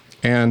rock.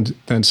 And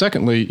then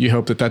secondly, you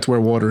hope that that's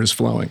where water is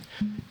flowing.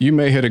 You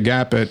may hit a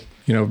gap at,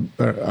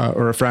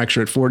 or a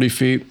fracture at 40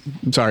 feet.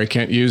 I'm sorry,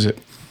 can't use it.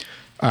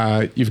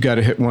 You've got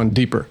to hit one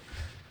deeper.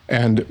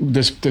 And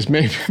this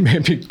may be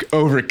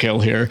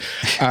overkill here,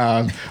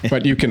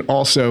 but you can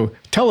also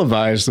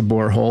televise the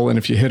borehole. And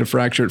if you hit a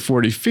fracture at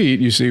 40 feet,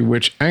 you see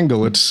which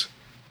angle it's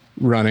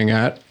running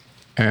at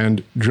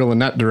and drill in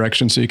that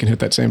direction so you can hit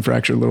that same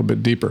fracture a little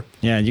bit deeper.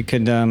 Yeah, you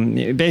could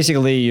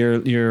basically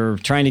you're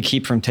trying to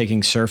keep from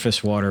taking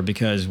surface water,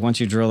 because once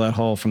you drill that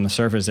hole from the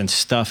surface, then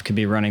stuff could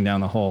be running down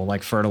the hole,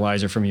 like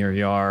fertilizer from your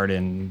yard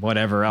and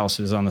whatever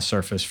else is on the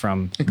surface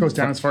from. It goes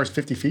down as far as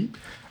 50 feet?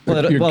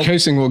 Your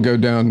casing will go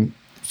down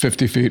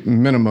 50 feet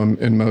minimum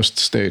in most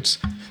states.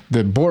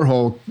 The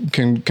borehole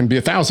can be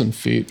 1,000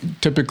 feet.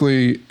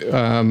 Typically,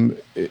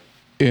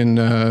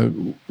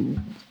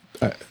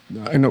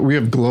 I know we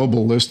have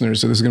global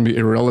listeners, so this is going to be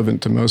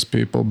irrelevant to most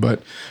people,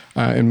 but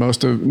in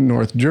most of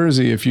North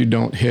Jersey, if you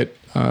don't hit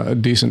a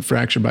decent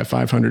fracture by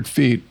 500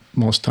 feet,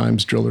 most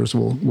times drillers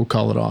will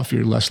call it off.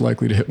 You're less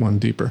likely to hit one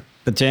deeper.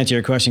 But to answer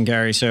your question,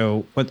 Gary,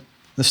 so what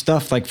the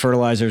stuff like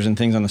fertilizers and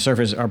things on the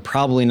surface are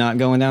probably not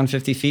going down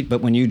 50 feet,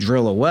 but when you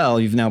drill a well,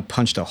 you've now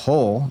punched a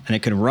hole and it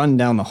could run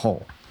down the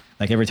hole.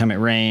 Like every time it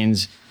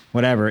rains,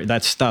 whatever,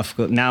 that stuff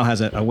now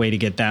has a way to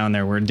get down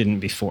there where it didn't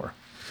before.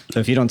 So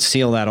if you don't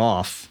seal that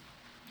off,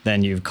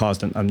 then you've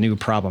caused a new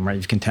problem, right?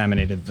 You've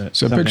contaminated the.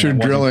 So picture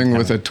drilling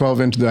with a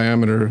 12-inch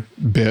diameter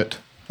bit,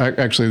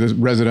 actually the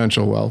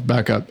residential well,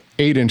 back up,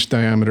 8-inch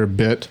diameter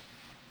bit,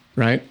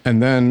 right?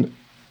 And then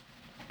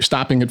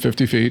stopping at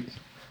 50 feet,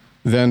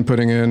 then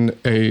putting in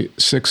a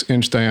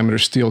 6-inch diameter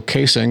steel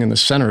casing in the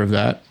center of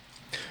that,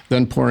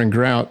 then pouring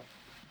grout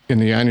in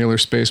the annular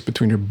space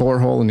between your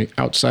borehole and the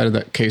outside of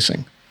that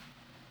casing.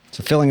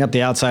 So filling up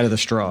the outside of the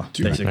straw,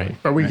 basically. Right.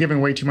 Are we giving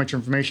way too much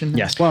information?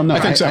 Yes. Well, no, I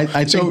think so.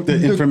 I think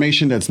the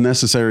information that's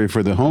necessary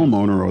for the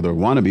homeowner or the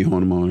wannabe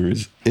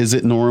homeowner is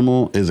it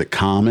normal? Is it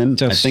common?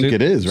 So I think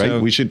it is, right? so-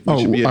 we should be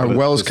able Are to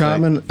wells say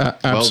common? wells are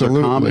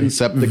Absolutely. common,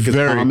 septic is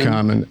very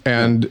common.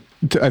 And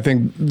I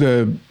think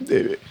the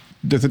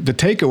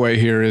takeaway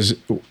here is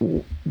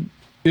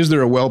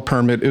there a well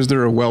permit? Is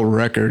there a well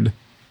record?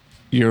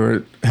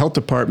 Your health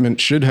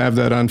department should have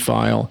that on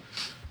file.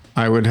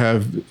 I would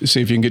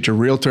see if you can get your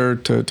realtor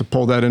to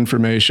pull that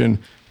information,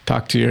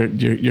 talk to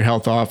your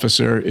health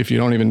officer if you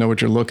don't even know what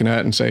you're looking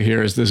at, and say,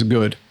 here, is this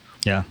good?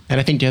 Yeah.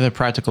 And I think the other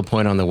practical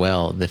point on the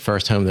well, the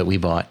first home that we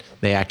bought,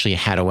 they actually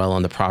had a well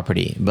on the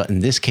property. But in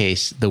this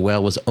case, the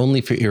well was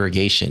only for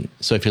irrigation.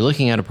 So if you're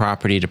looking at a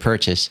property to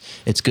purchase,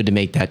 it's good to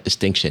make that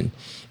distinction.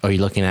 Are you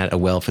looking at a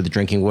well for the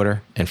drinking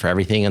water and for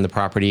everything on the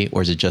property,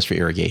 or is it just for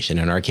irrigation?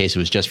 In our case, it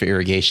was just for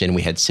irrigation.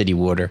 We had city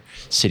water,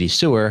 city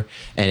sewer,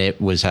 and it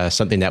was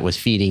something that was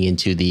feeding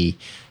into the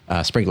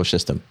sprinkler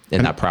system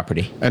in that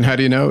property. And how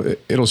do you know?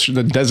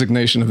 The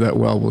designation of that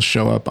well will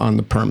show up on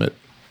the permit.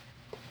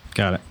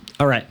 Got it.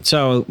 All right.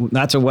 So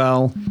that's a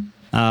well.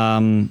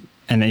 And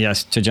then,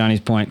 yes, to Johnny's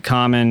point,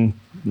 common.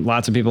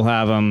 Lots of people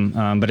have them,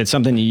 but it's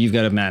something that you've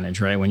got to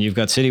manage, right? When you've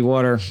got city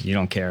water, you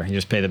don't care. You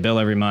just pay the bill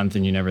every month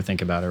and you never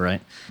think about it,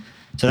 right?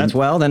 So that's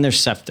well. Then there's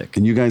septic.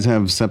 And you guys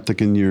have septic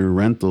in your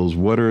rentals.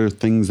 What are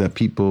things that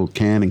people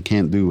can and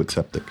can't do with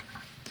septic?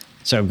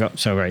 So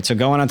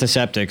going on to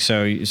septic.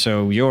 So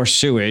your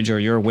sewage or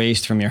your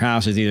waste from your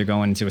house is either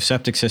going into a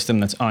septic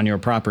system that's on your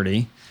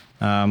property,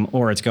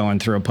 or it's going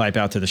through a pipe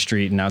out to the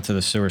street and out to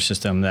the sewer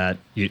system that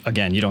you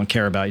don't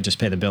care about. You just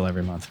pay the bill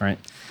every month, right?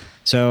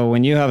 So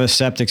when you have a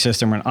septic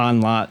system or an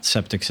on-lot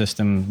septic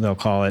system, they'll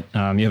call it,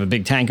 you have a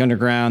big tank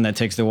underground that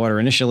takes the water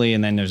initially,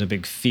 and then there's a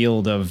big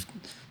field of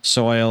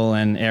soil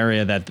and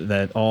area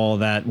that all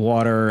that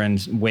water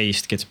and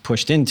waste gets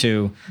pushed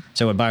into,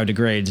 so it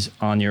biodegrades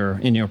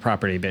in your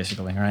property,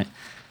 basically, right?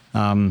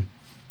 And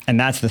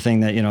that's the thing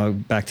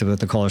that, back to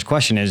the caller's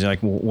question is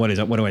like, well, what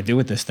do I do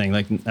with this thing?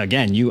 Like,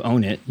 again, you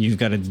own it. You've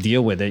got to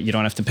deal with it. You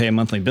don't have to pay a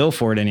monthly bill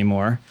for it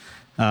anymore.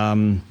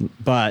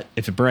 But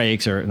if it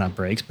breaks, or not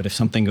breaks, but if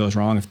something goes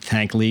wrong, if the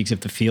tank leaks,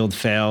 if the field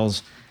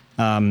fails,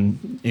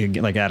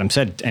 like Adam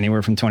said,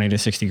 anywhere from 20 to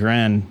 60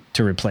 grand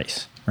to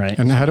replace, right?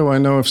 And how do I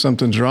know if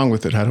something's wrong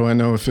with it? How do I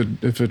know if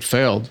it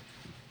failed?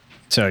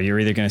 So you're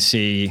either going to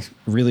see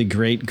really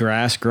great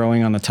grass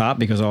growing on the top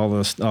because all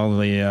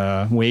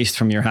the waste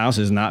from your house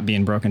is not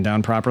being broken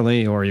down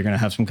properly, or you're going to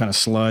have some kind of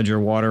sludge or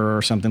water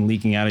or something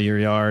leaking out of your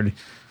yard.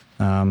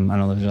 I don't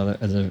know.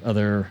 There's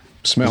other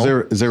Smell.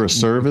 Is there a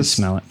service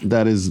smell it.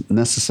 that is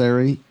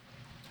necessary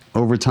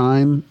over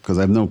time? Because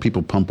I know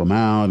people pump them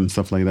out and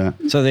stuff like that.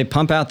 So they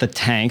pump out the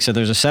tank. So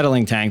there's a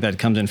settling tank that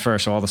comes in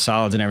first. So all the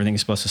solids and everything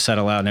is supposed to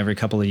settle out. And every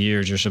couple of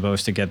years, you're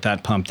supposed to get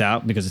that pumped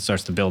out because it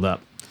starts to build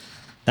up.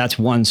 That's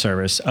one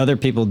service. Other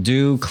people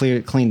do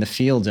clean the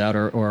fields out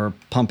or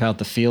pump out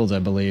the fields, I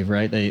believe,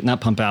 right? They not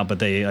pump out, but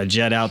they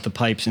jet out the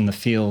pipes in the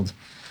field,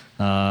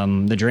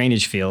 the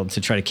drainage field,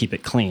 to try to keep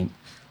it clean.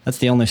 That's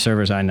the only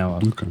service I know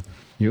of. Okay.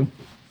 You?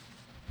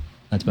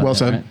 That's about Well it,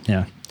 said. right?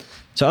 Yeah.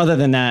 So other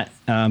than that,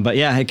 but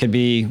yeah, it could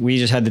be, we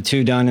just had the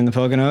 2 done in the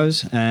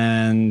Poconos,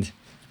 and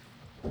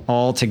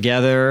all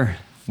together,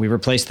 we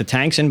replaced the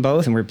tanks in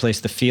both and we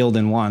replaced the field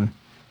in one,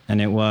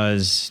 and it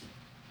was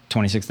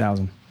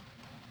 $26,000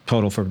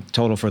 total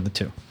for the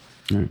 2.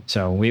 Right.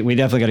 So we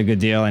definitely got a good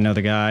deal. I know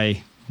the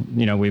guy,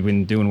 we've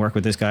been doing work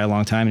with this guy a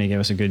long time, and he gave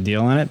us a good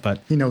deal on it, but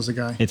He knows the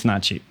guy. it's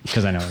not cheap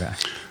because I know a guy.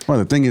 Well,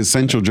 the thing is,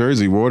 Central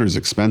Jersey water is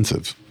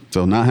expensive.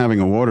 So not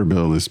having a water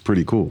bill is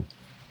pretty cool.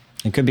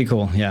 It could be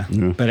cool, yeah.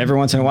 Yeah. But every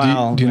once in a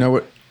while, Do you know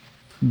what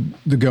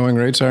the going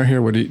rates are here?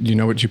 Do you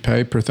know what you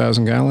pay per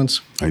 1,000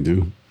 gallons? I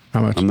do.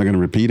 How much? I'm not going to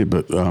repeat it,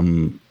 but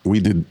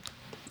we did,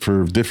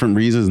 for different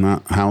reasons,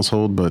 not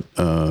household, but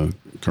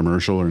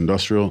commercial or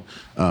industrial.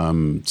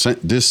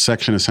 This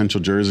section of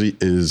Central Jersey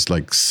is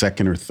like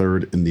second or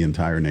third in the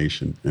entire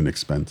nation in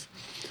expense.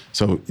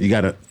 So you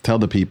got to tell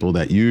the people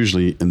that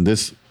usually in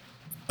this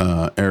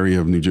area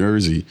of New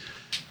Jersey,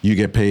 you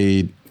get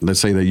paid, let's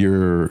say that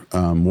your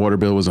water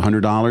bill was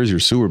 $100, your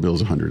sewer bill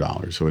is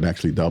 $100. So it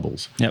actually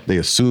doubles. Yep. They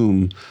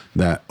assume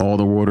that all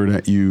the water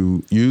that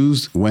you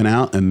used went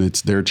out and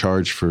it's their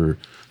charge for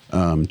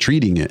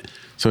treating it.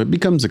 So it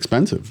becomes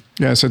expensive.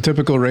 Yeah, so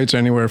typical rates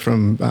anywhere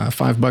from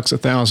 $5 a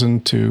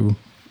thousand to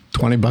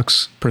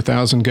 $20 per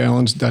 1,000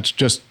 gallons. That's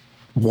just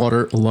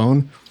water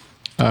alone.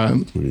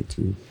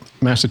 22.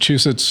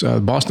 Massachusetts,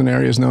 Boston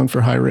area is known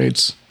for high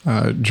rates.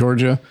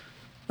 Georgia,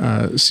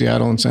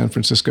 Seattle and San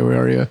Francisco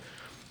area.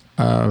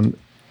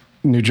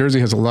 New Jersey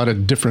has a lot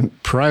of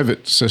different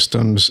private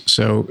systems,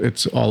 so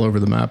it's all over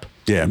the map.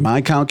 Yeah, my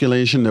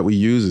calculation that we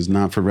use is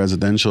not for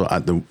residential.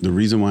 The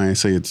reason why I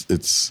say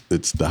it's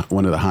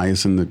one of the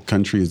highest in the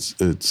country is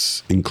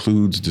it's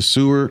includes the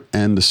sewer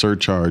and the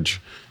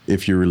surcharge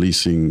if you're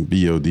releasing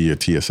BOD or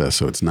TSS,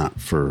 so it's not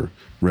for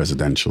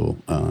residential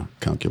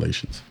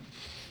calculations.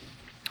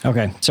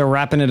 Okay, so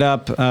wrapping it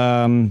up,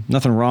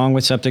 nothing wrong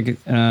with septic,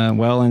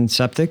 well and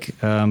septic,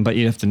 but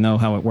you have to know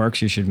how it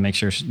works. You should make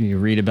sure you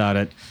read about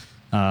it.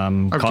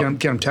 Get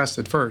them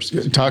tested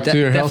first. Talk to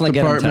your health Definitely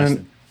get 'em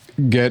department.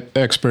 Get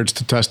experts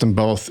to test them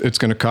both. It's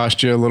going to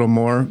cost you a little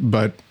more,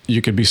 but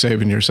you could be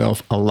saving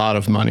yourself a lot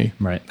of money.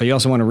 Right, but you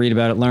also want to read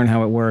about it, learn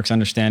how it works,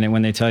 understand it.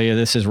 When they tell you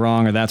this is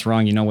wrong or that's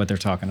wrong, you know what they're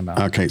talking about.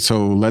 Okay,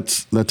 so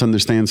let's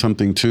understand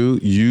something too.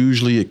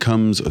 Usually it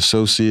comes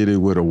associated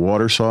with a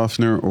water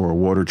softener or a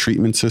water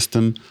treatment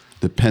system.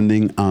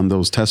 Depending on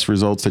those test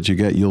results that you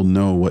get, you'll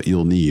know what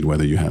you'll need,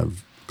 whether you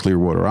have clear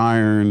water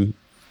iron,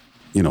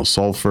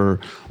 sulfur,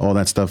 all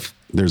that stuff.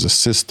 There's a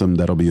system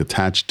that'll be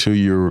attached to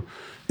your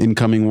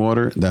incoming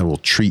water that will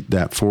treat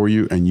that for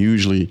you. And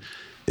usually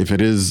if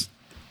it is,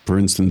 for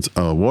instance,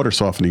 a water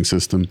softening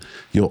system,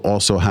 you'll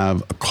also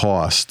have a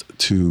cost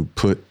to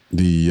put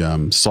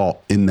the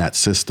salt in that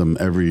system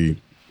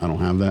I don't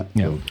have that.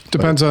 Yeah. So,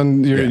 Depends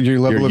on your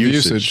level of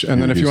usage. And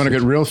your then if you want to get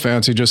usage. real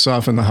fancy, just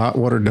soften the hot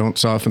water. Don't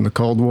soften the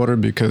cold water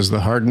because the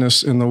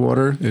hardness in the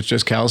water, it's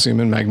just calcium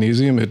and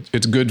magnesium.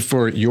 It's good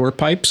for your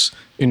pipes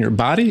in your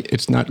body.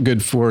 It's not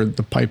good for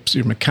the pipes,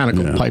 your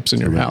mechanical pipes in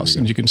your house.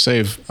 And you can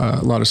save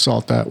a lot of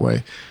salt that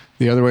way.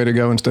 The other way to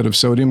go, instead of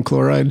sodium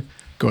chloride,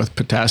 go with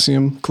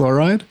potassium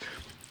chloride.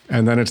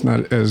 And then it's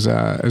not as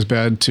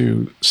bad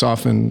to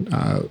soften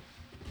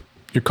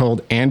your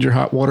cold and your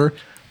hot water,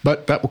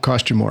 but that will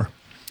cost you more.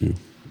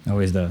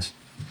 Always does.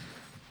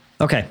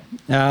 Okay,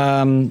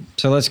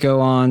 so let's go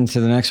on to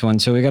the next one.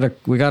 So we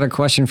got a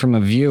question from a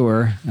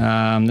viewer.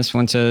 This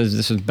one says,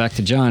 this is back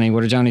to Johnny.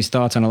 What are Johnny's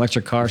thoughts on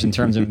electric cars in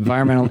terms of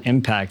environmental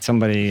impact?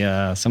 Somebody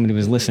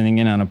was listening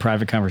in on a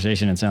private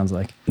conversation, it sounds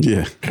like.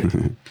 Yeah.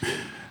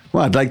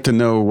 Well, I'd like to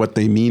know what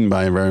they mean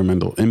by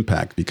environmental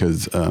impact,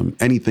 because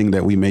anything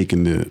that we make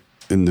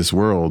in this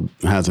world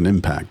has an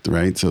impact,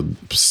 right? So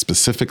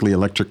specifically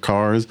electric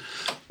cars,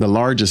 the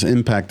largest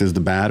impact is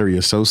the battery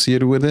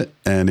associated with it.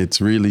 And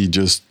it's really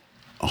just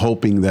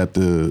hoping that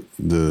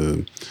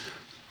the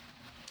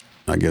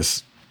I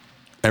guess,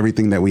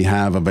 everything that we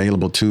have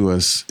available to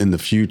us in the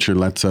future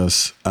lets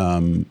us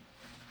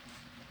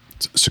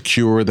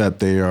secure that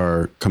they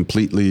are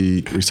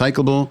completely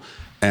recyclable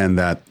and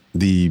that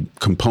the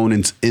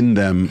components in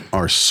them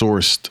are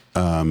sourced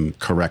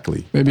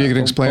correctly. Maybe you could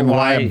explain but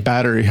why why- a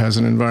battery has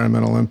an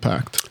environmental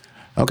impact.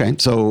 Okay,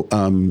 so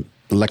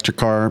electric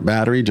car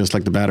battery, just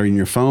like the battery in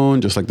your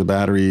phone, just like the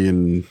battery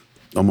in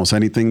almost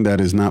anything that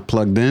is not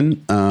plugged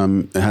in,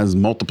 it has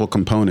multiple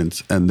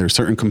components. And there's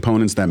certain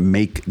components that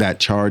make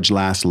that charge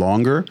last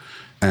longer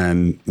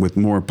and with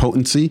more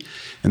potency.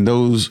 And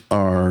those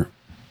are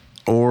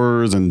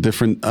ores and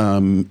different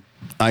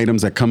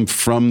items that come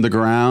from the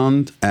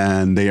ground,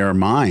 and they are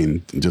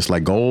mined, just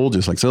like gold,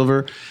 just like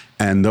silver.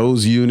 And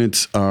those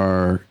units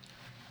are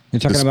You're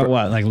talking about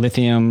what? Like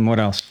lithium? What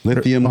else?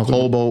 Lithium,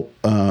 cobalt.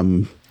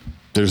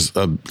 There's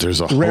a host.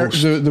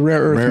 The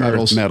rare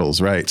earth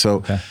metals, right?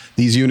 So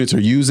these units are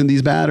used in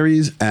these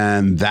batteries,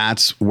 and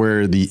that's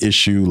where the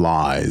issue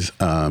lies.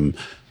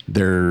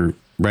 They're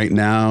right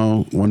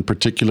now, one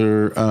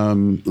particular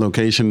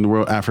location in the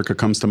world, Africa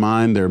comes to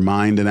mind. They're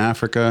mined in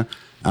Africa.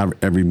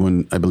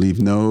 Everyone, I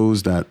believe,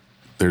 knows that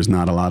there's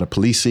not a lot of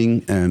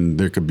policing, and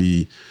there could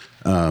be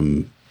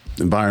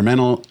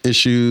environmental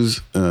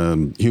issues,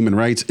 human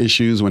rights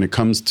issues when it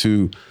comes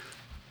to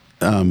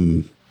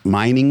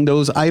mining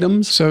those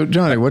items. So,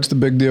 Johnny, what's the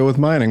big deal with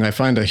mining? I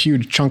find a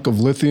huge chunk of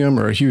lithium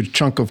or a huge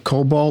chunk of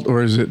cobalt,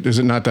 or is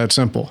it not that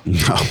simple?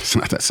 No, it's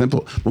not that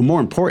simple. But more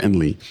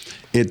importantly,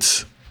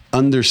 it's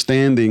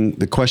understanding.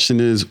 The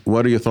question is,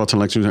 what are your thoughts on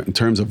lectures in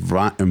terms of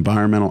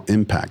environmental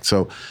impact?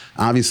 So,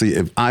 obviously,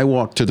 if I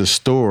walk to the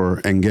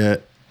store and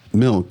get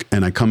milk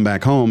and I come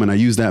back home and I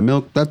use that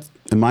milk, that's,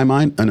 in my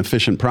mind, an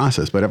efficient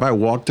process. But if I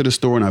walk to the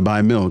store and I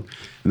buy milk,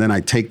 and then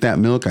I take that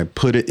milk, I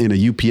put it in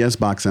a UPS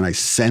box and I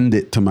send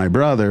it to my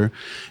brother,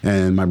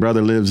 and my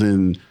brother lives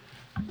in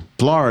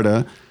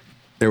Florida,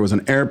 there was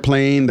an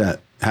airplane that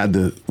had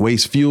to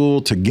waste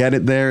fuel to get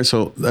it there.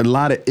 So a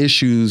lot of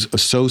issues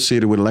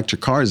associated with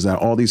electric cars, that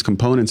all these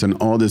components and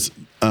all this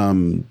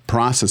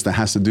process that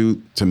has to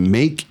do to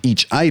make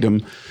each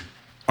item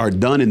are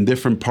done in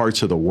different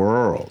parts of the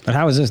world. But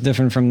how is this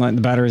different from like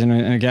the batteries in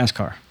a gas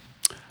car?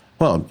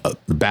 Well,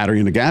 the battery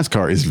in a gas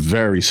car is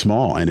very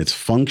small, and its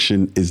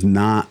function is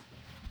not,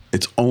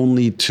 it's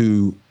only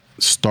to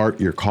start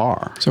your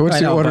car. So what's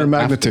the order of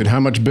magnitude? How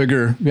much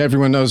bigger?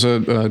 Everyone knows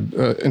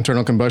a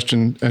internal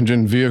combustion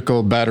engine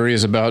vehicle battery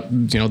is about,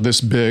 this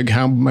big.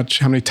 How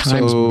many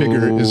times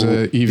bigger is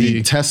a EV?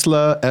 The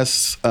Tesla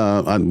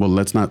well,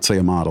 let's not say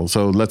a model.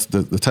 So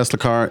the Tesla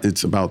car,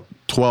 it's about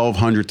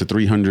 1,200 to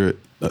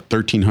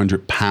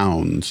 1,300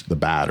 pounds, the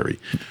battery.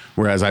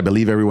 Whereas I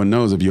believe everyone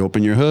knows if you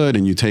open your hood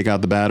and you take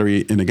out the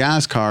battery in a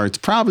gas car, it's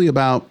probably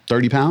about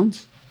 30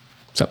 pounds.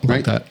 Something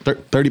like that.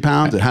 30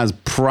 pounds. It has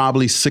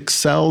probably 6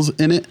 cells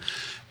in it.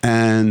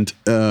 And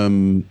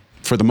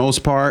for the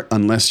most part,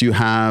 unless you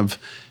have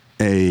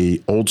a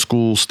old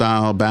school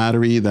style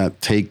battery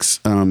that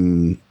takes,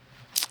 oh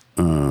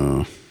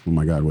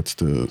my God, what's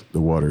the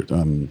water?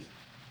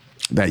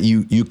 That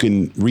you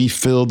can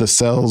refill the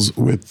cells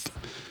with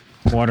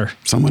water.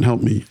 Someone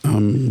help me.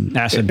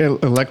 Acid. Yeah,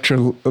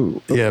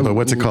 but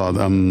what's it called?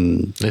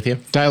 Lithium?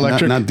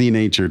 Dielectric? Not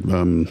denatured.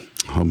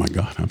 Oh my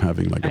God, I'm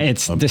having like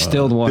it's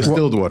distilled water.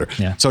 Distilled water.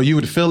 Yeah. So you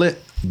would fill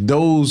it.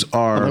 Those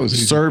are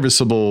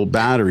serviceable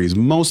batteries.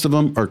 Most of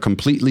them are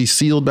completely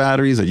sealed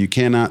batteries that you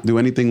cannot do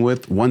anything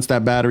with. Once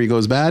that battery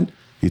goes bad,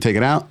 you take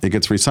it out, it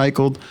gets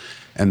recycled,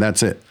 and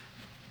that's it.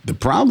 The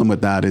problem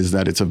with that is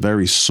that it's a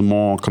very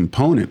small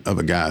component of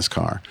a gas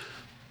car.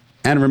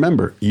 And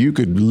remember, you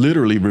could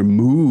literally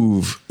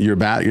remove your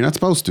battery. You're not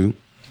supposed to,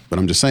 but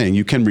I'm just saying,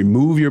 you can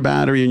remove your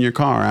battery in your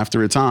car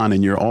after it's on,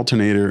 and your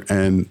alternator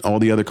and all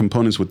the other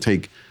components would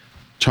take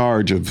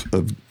charge of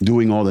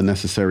doing all the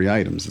necessary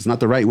items. It's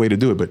not the right way to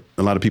do it, but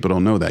a lot of people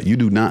don't know that. You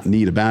do not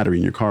need a battery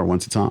in your car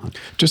once it's on.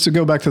 Just to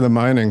go back to the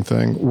mining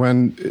thing,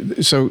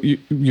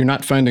 you're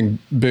not finding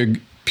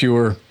big,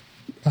 pure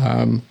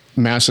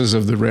masses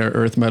of the rare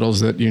earth metals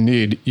that you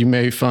need. You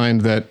may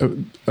find that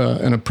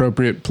an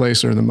appropriate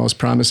place or the most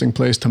promising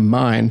place to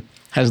mine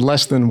has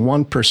less than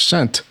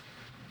 1%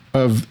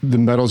 of the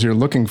metals you're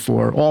looking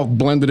for, all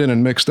blended in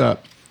and mixed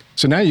up.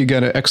 So now you got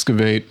to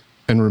excavate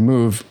and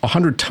remove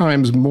 100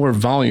 times more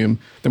volume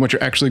than what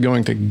you're actually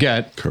going to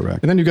get. Correct.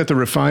 And then you got the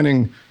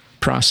refining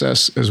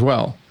process as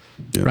well,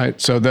 right?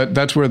 So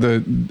that's where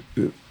the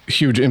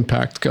huge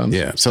impact comes.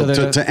 Yeah. So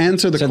to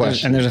answer the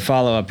question, and there's a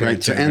follow-up, right?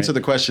 To answer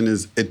the question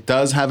is, it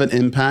does have an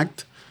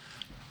impact,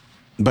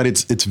 but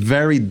it's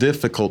very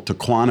difficult to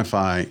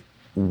quantify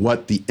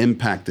what the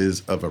impact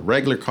is of a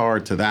regular car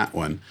to that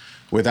one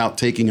without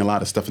taking a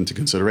lot of stuff into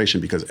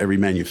consideration, because every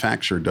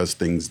manufacturer does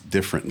things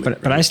differently.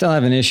 But I still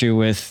have an issue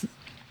with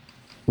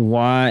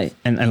why,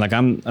 and like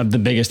I'm the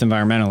biggest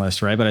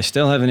environmentalist, right? But I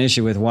still have an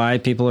issue with why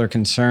people are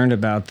concerned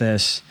about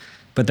this,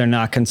 but they're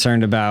not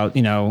concerned about,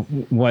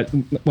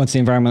 what's the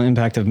environmental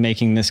impact of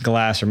making this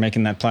glass or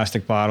making that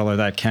plastic bottle or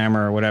that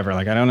camera or whatever.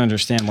 Like, I don't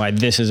understand why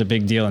this is a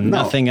big deal and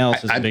nothing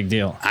else is a big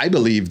deal. I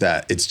believe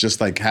that it's just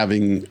like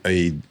having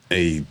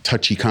a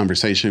touchy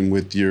conversation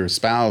with your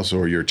spouse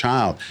or your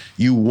child.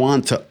 You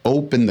want to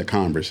open the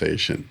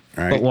conversation,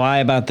 right? But why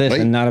about this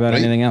and not about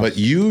anything else? But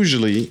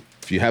usually,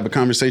 if you have a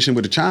conversation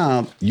with a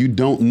child, you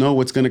don't know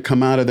what's going to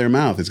come out of their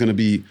mouth. It's going to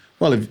be,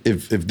 well,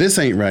 if this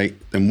ain't right,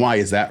 then why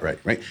is that right?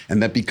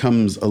 And that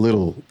becomes a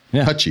little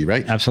touchy,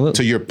 right? Absolutely.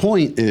 So your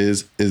point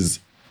is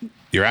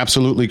you're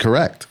absolutely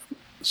correct.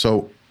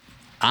 So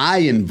I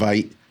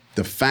invite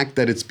the fact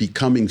that it's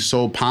becoming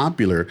so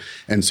popular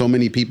and so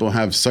many people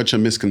have such a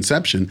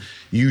misconception,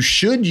 you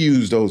should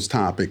use those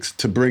topics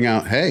to bring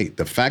out, hey,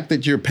 the fact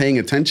that you're paying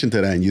attention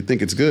to that and you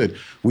think it's good,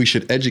 we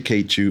should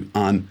educate you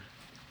on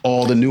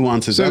all the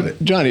nuances of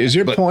it. Johnny, is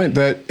your point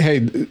that,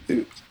 hey,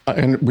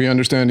 and we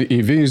understand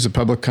EVs, the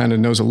public kind of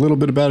knows a little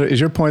bit about it.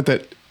 Is your point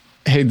that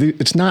hey,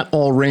 it's not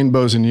all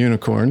rainbows and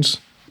unicorns.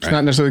 It's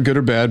not necessarily good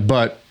or bad,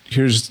 but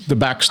here's the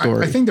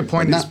backstory. I think the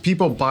point is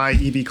people buy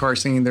EV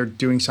cars thinking they're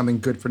doing something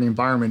good for the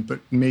environment, but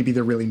maybe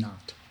they're really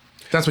not.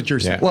 That's what you're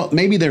saying. Well,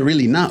 maybe they're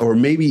really not, or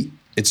maybe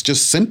it's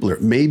just simpler.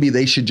 Maybe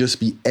they should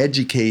just be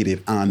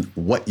educated on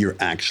what you're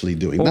actually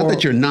doing. Not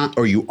that you're not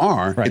or you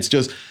are. Right. It's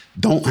just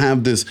don't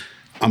have this,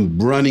 I'm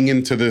running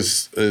into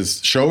this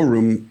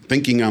showroom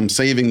thinking I'm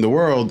saving the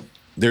world.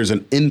 There's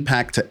an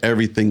impact to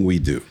everything we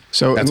do.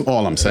 So that's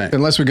all I'm saying.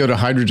 Unless we go to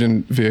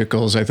hydrogen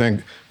vehicles, I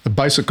think the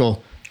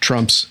bicycle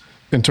trumps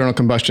internal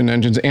combustion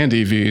engines and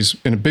EVs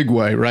in a big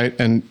way, right?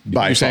 And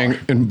you're saying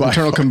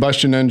internal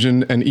combustion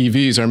engine and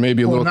EVs are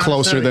maybe a little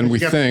closer than we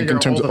think in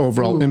terms of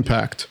overall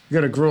impact. You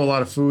got to grow a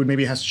lot of food.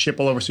 Maybe it has to ship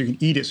all over so you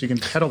can eat it, so you can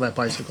pedal that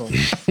bicycle.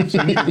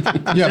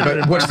 Yeah,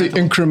 but what's the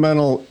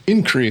incremental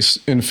increase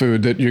in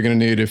food that you're going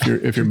to need if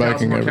you're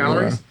biking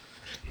everywhere?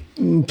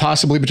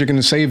 Possibly, but you're going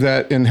to save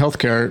that in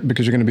healthcare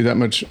because you're going to be that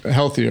much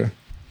healthier.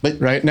 But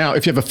right now,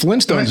 if you have a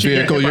Flintstones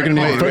vehicle, you're going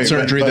to need foot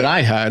surgery that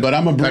I had. But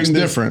I'm going to bring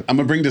this different. I'm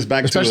going to bring this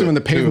back, especially when the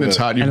pavement's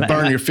hot, you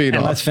burn your feet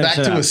off. Back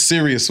to a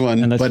serious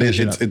one, but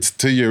it's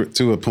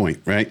to a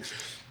point, right?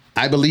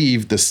 I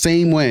believe the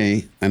same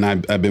way, and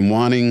I've been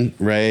wanting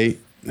Ray,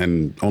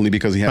 and only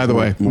because he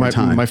has more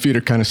time. My feet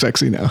are kind of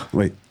sexy now.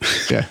 Wait,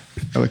 yeah,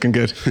 they're looking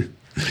good.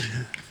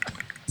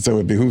 So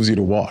it behooves you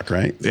to walk,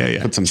 right?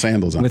 Yeah. Put some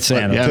sandals on. With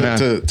sandals.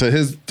 Yeah,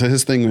 to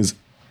his thing was,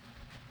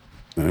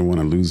 I don't want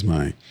to lose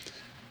my.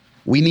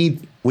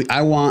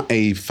 I want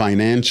a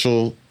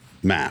financial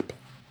map.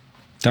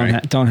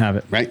 Don't have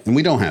it. Right? And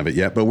we don't have it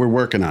yet, but we're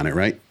working on it,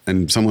 right?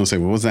 And someone will say,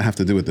 well, what does that have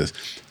to do with this?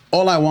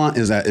 All I want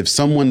is that if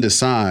someone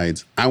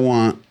decides, I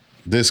want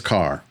this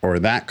car or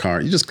that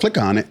car, you just click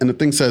on it and the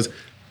thing says,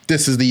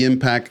 this is the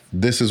impact,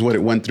 this is what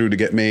it went through to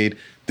get made,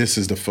 this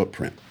is the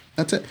footprint.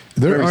 That's it.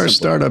 There are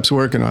startups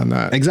working on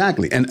that.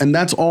 Exactly. And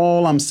that's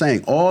all I'm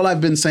saying. All I've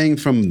been saying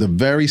from the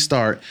very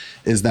start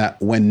is that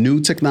when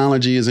new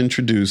technology is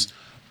introduced,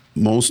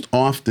 most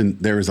often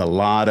there is a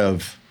lot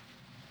of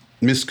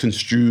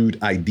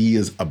misconstrued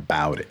ideas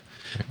about it.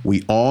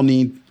 We all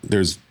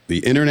there's the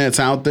internet's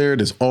out there,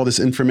 there's all this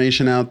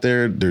information out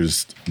there,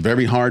 there's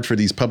very hard for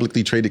these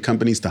publicly traded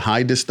companies to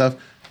hide this stuff.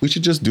 We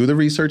should just do the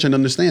research and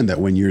understand that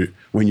when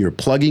you're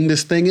plugging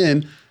this thing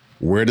in,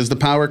 where does the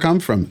power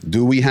come from?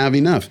 Do we have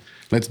enough?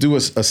 Let's do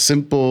a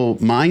simple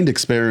mind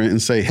experiment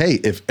and say, hey,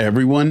 if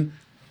everyone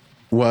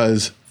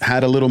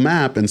had a little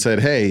map and said,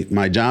 hey,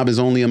 my job is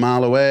only a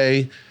mile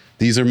away,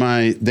 these are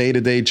my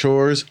day-to-day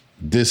chores,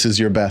 this is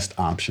your best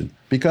option.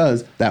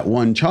 Because that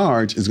one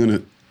charge is going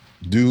to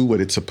do what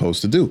it's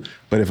supposed to do.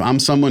 But if I'm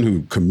someone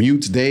who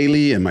commutes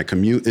daily and my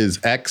commute is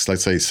X,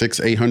 let's say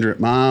 600-800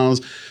 miles,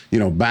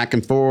 back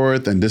and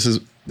forth, and this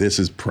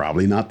is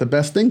probably not the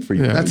best thing for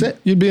you. Yeah. That's it.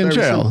 You'd be in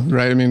jail,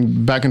 right? I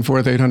mean, back and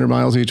forth 800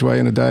 miles each way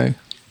in a day.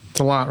 It's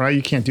a lot, right?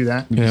 You can't do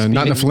that. Yeah,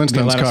 not in a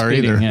Flintstones car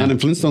either. Yeah. Not in a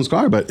Flintstones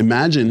car, but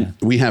imagine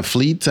we have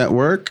fleets at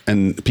work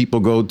and people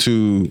go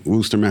to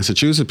Worcester,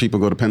 Massachusetts, people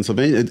go to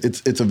Pennsylvania.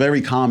 It's a very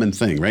common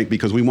thing, right?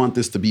 Because we want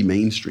this to be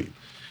mainstream,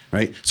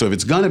 right? So if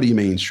it's going to be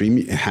mainstream,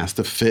 it has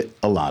to fit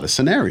a lot of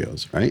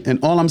scenarios, right? And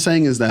all I'm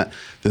saying is that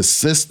the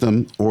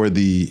system or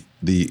the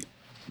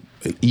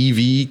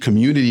EV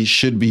community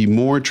should be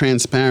more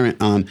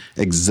transparent on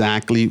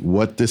exactly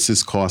what this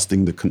is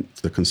costing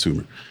the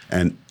consumer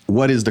and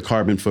what is the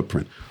carbon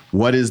footprint.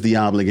 What is the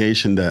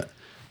obligation that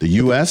the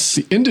U.S.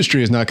 The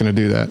industry is not going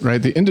to do that,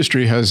 right? The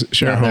industry has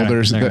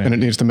shareholders and it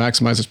needs to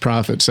maximize its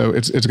profit. So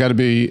it's got to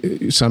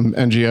be some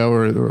NGO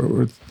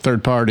or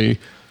third party.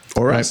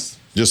 Or us.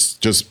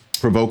 Just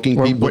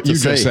provoking people to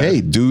say, hey,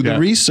 do the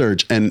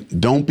research and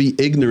don't be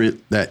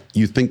ignorant that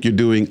you think you're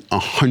doing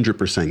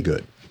 100%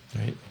 good.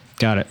 Right.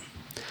 Got it.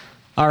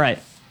 All right.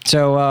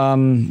 So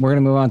we're going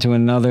to move on to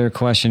another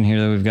question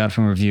here that we've got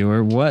from a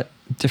viewer. What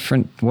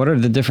are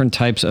the different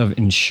types of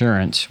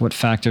insurance? What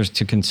factors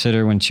to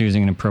consider when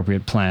choosing an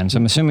appropriate plan? So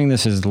I'm assuming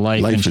this is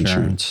life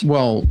insurance.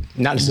 Well,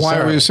 not necessarily.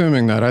 Why are we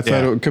assuming that? I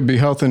thought it could be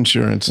health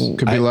insurance.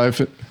 Could be life.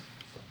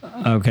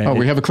 Okay. Oh,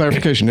 we have a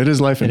clarification. It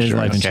is life insurance. It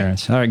is life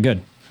insurance. All right,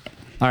 good.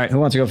 All right, who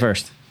wants to go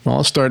first? Well,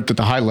 I'll start at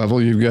the high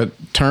level. You've got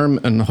term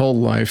and whole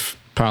life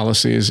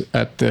policies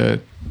at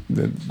the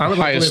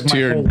highest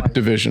tiered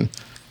division.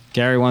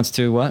 Gary wants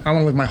to what? I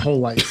want to live my whole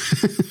life.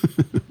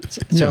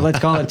 So let's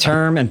call it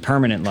term and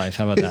permanent life.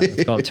 How about that?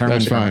 Let's call it term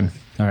That's and permanent.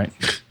 fine. All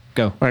right,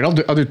 go. All right,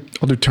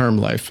 I'll do term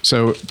life.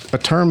 So a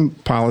term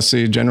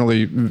policy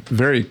generally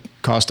very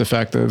cost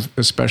effective,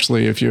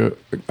 especially if you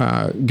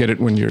get it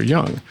when you're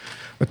young.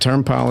 A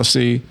term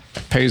policy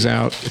pays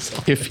out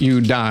if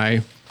you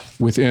die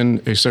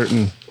within a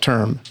certain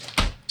term.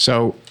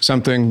 So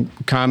something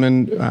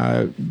common,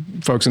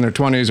 folks in their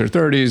 20s or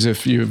 30s,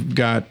 if you've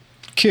got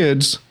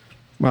kids,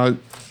 well,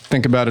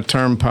 think about a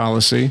term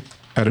policy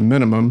at a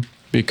minimum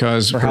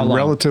because for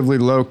relatively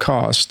low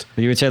cost.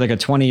 You would say like a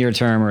 20-year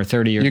term or a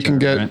 30-year term. You can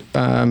get,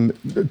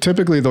 right?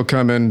 Typically they'll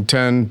come in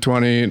 10,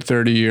 20,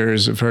 30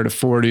 years. I've heard of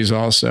 40s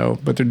also,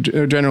 but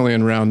they're generally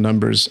in round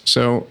numbers.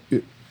 So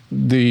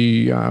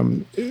the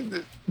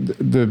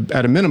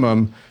at a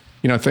minimum,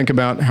 think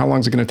about how long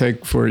is it going to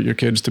take for your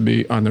kids to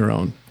be on their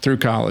own through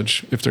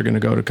college, if they're going to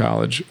go to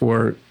college,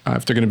 or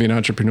if they're going to be an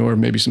entrepreneur,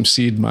 maybe some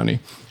seed money,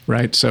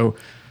 right? So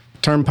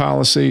term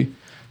policy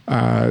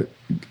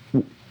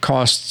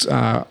costs,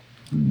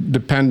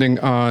 depending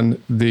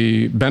on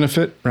the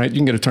benefit, right? You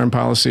can get a term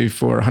policy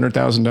for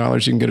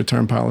 $100,000. You can get a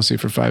term policy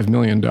for $5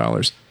 million.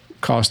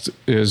 Cost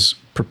is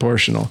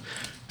proportional.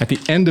 At the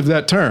end of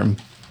that term,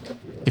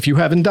 if you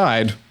haven't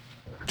died,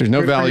 there's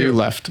no Good for value you.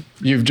 left.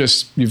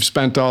 You've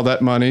spent all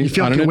that money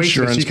feel on like an you're wasted,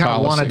 so insurance you kinda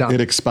wanna policy. die.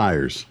 It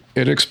expires.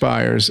 It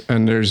expires,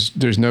 and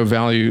there's no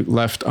value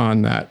left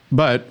on that.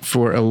 But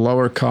for a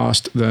lower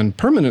cost than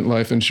permanent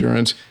life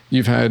insurance,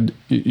 you've had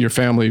your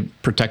family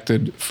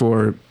protected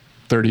for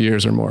 30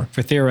 years or more.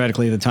 For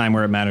theoretically the time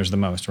where it matters the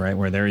most, right?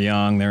 Where they're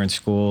young, they're in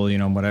school,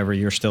 whatever,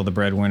 you're still the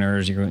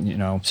breadwinners,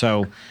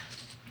 so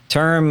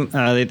term,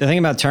 the thing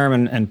about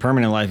term and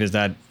permanent life is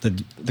that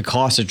the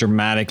cost is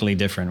dramatically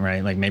different,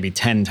 right? Like maybe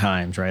 10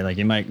 times, right? Like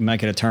you might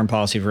get a term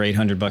policy for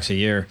 $800 a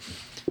year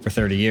for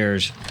 30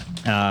 years,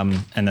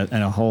 and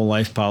a whole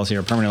life policy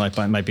or permanent life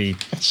might be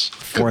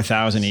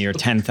 $4,000 a year,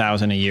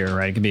 $10,000 a year,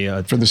 right? It could be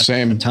For the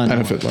same ton more.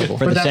 benefit level.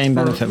 For the that's same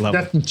benefit level,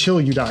 That's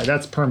until you die.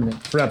 That's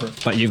permanent, forever.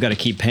 but you've got to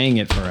keep paying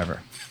it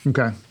forever.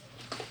 Okay.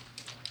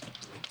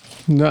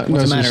 Not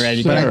What's the matter,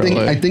 Eddie? But I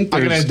necessarily. think I'm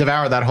going there's to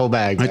devour that whole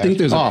bag. I think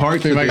there's a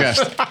part be to my this.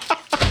 guest.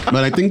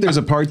 But I think there's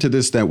a part to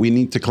this that we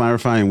need to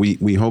clarify, and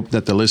we hope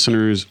that the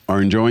listeners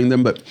are enjoying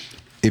them. But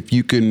if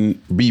you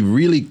can be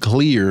really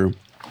clear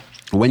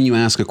when you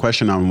ask a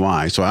question on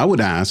why. So I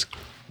would ask,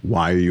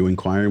 why are you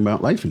inquiring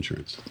about life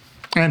insurance?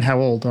 And how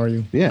old are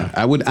you? Yeah,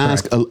 I would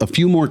ask a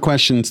few more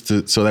questions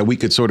so that we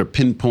could sort of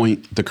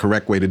pinpoint the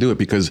correct way to do it,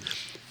 because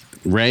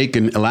Ray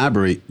can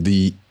elaborate.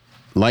 The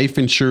life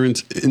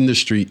insurance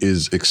industry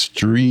is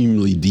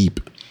extremely deep.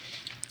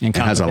 And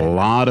It has a complicated.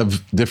 lot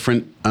of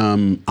different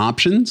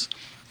options,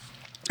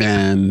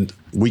 and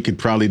we could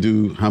probably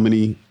do how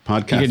many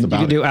podcasts You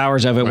about could do it?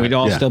 hours of it. We'd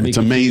all Yeah, still be it's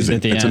confused amazing.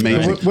 at the It's end.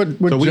 amazing. What So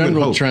we would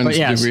general hope. trends But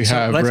yes, do we so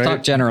have, let's right?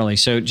 talk generally.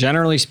 So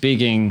generally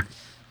speaking,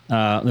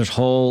 you'll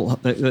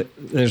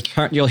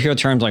hear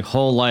terms like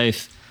whole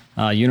life,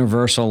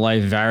 universal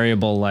life,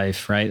 variable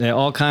life, right? They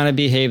all kind of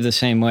behave the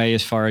same way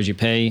as far as you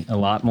pay a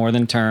lot more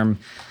than term.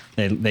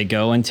 They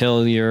go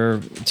till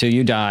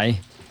you die.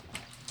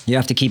 You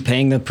have to keep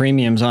paying the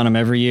premiums on them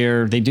every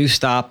year. They do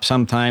stop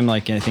sometime,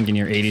 like I think in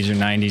your 80s or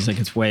 90s, like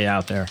it's way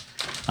out there.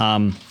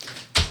 But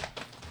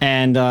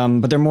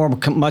they're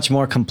much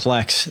more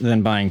complex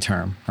than buying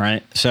term,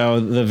 right? So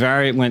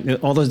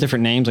all those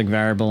different names like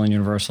variable and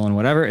universal and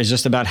whatever is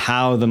just about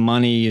how the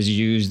money is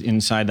used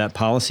inside that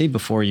policy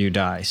before you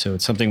die. So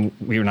it's something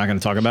we're not going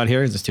to talk about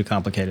here because it's too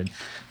complicated.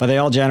 But they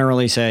all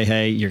generally say,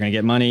 hey, you're going to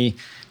get money.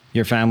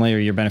 Your family or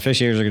your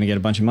beneficiaries are going to get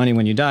a bunch of money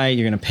when you die.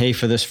 You're going to pay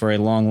for this for a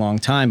long, long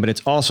time, but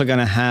it's also going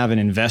to have an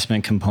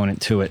investment component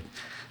to it.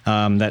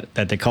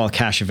 That they call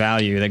cash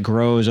value that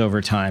grows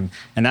over time.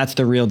 And that's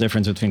the real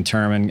difference between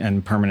term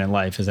and permanent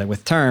life, is that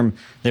with term,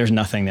 there's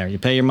nothing there. You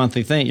pay your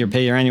monthly thing, you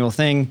pay your annual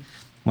thing.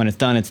 When it's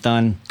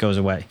done, goes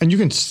away. And you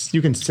can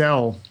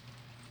sell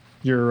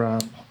your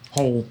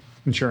whole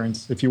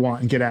insurance if you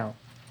want and get out.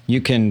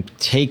 You can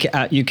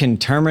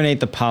terminate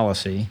the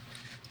policy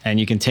and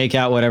you can take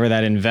out whatever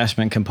that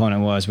investment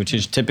component was, which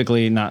is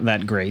typically not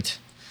that great,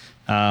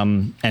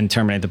 and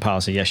terminate the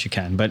policy. Yes, you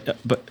can. But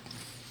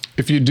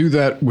If you do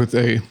that with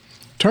a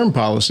term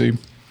policy,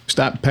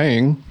 stop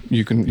paying,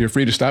 you're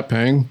free to stop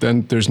paying,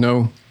 then there's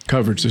no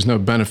coverage, there's no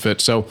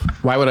benefit. So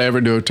why would I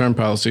ever do a term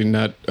policy,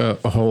 not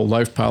a whole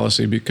life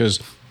policy? Because,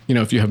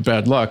 if you have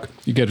bad luck,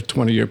 you get a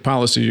 20-year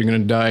policy, you're going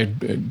to die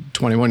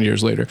 21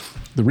 years later.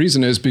 The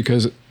reason is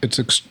because it's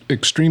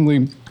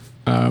extremely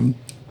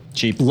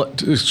cheap.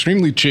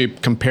 extremely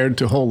cheap compared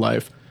to whole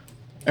life.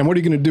 And what are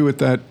you going to do with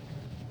that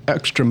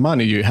extra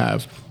money you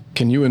have?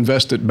 Can you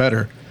invest it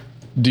better?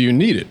 Do you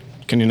need it?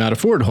 Can you not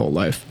afford whole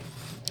life?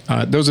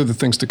 Those are the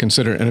things to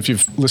consider. And if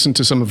you've listened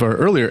to some of our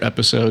earlier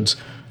episodes,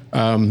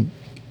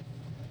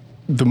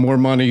 the more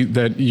money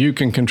that you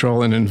can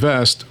control and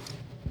invest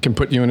can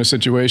put you in a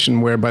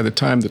situation where by the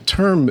time the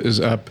term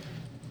is up,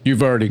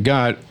 you've already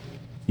got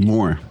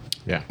More.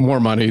 more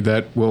money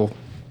that will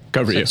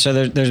cover you.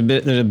 So there's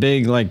a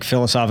big like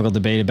philosophical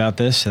debate about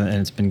this, and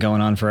it's been going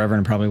on forever,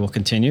 and probably will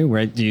continue.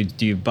 Right? Do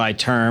you buy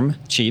term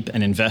cheap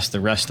and invest the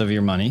rest of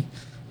your money,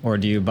 or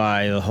do you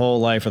buy the whole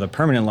life or the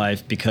permanent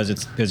life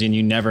because then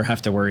you never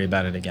have to worry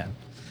about it again,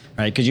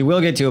 right? Because you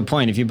will get to a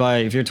point if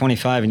you're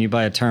 25 and you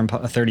buy a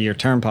 30-year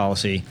term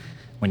policy,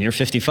 when you're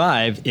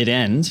 55 it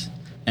ends.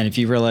 And if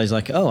you realize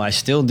like, oh, I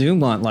still do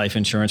want life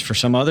insurance for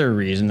some other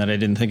reason that I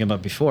didn't think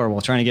about before,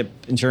 well, trying to get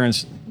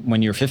insurance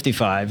when you're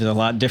 55 is a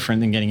lot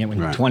different than getting it when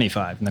you're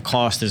 25. And the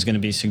cost is going to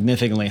be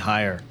significantly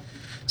higher.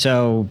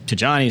 So to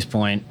Johnny's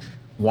point,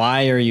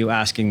 why are you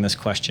asking this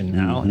question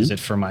now? Is it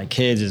for my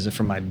kids? Is it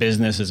for my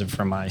business? Is it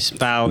for my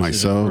spouse?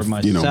 Myself, Is it for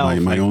myself?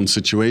 my own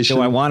situation.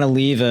 Do I want to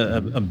leave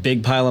a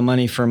big pile of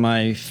money for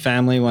my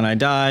family when I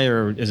die?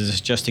 Or is this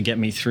just to get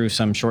me through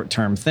some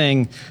short-term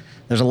thing?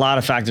 There's a lot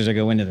of factors that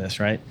go into this,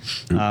 right?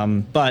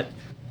 But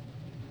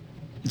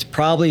it's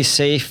probably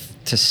safe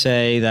to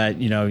say that,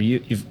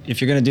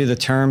 if you're going to do the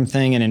term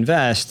thing and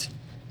invest,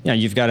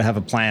 you've got to have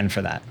a plan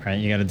for that, right?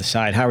 You got to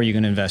decide, how are you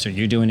going to invest? Are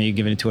you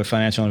giving it to a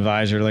financial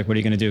advisor? Like, what are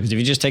you going to do? Because if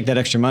you just take that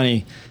extra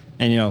money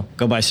and,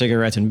 go buy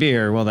cigarettes and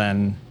beer, well,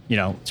 then,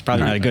 it's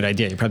probably not a good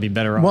idea. You're probably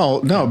better off.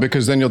 Well, no,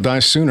 because then you'll die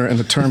sooner and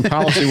the term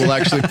policy will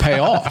actually pay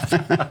off,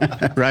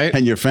 right?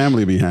 And your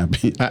family be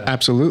happy.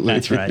 Absolutely.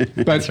 That's right.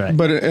 That's right.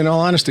 But in all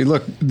honesty,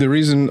 look, the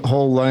reason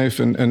whole life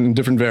and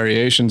different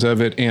variations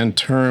of it and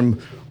term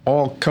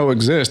all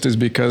coexist is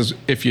because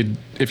if you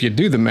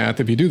do the math,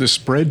 if you do the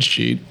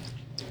spreadsheet,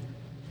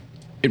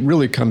 it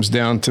really comes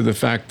down to the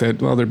fact that,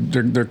 well,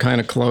 they're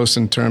kind of close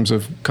in terms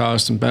of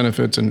cost and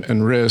benefits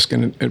and risk,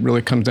 and it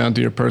really comes down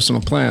to your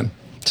personal plan.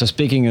 So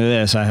speaking of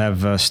this, I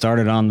have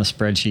started on the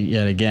spreadsheet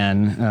yet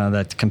again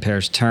that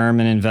compares term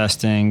and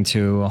investing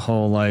to a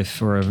whole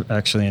life, or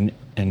actually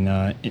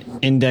an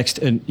indexed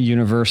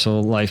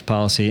universal life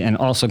policy, and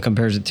also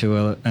compares it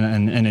to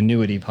an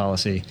annuity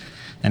policy.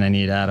 And I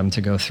need Adam to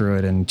go through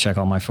it and check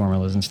all my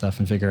formulas and stuff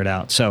and figure it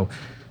out. So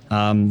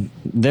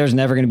there's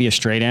never going to be a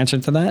straight answer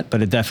to that,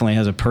 but it definitely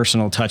has a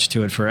personal touch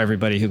to it for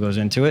everybody who goes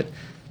into it.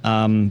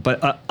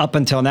 But up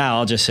until now,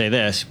 I'll just say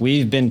this.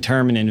 We've been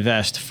term and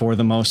invest for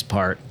the most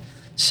part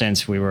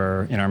since we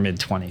were in our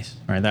mid-20s,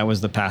 right? That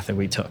was the path that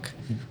we took.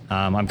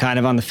 I'm kind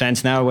of on the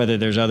fence now whether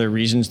there's other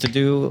reasons to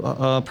do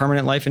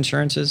permanent life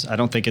insurances. I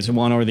don't think it's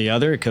one or the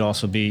other. It could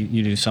also be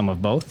you do some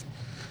of both.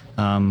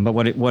 But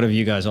what have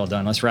you guys all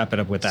done? Let's wrap it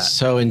up with that.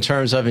 So in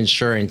terms of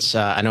insurance,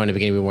 I know in the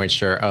beginning we weren't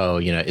sure,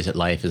 is it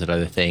life? Is it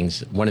other things?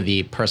 One of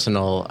the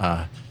personal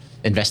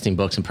investing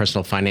books and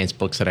personal finance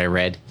books that I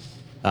read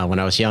when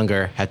I was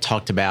younger had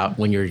talked about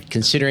when you're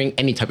considering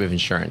any type of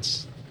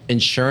insurance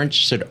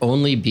should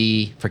only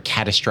be for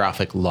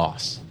catastrophic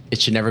loss.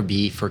 It should never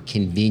be for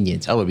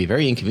convenience. Oh, it would be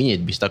very inconvenient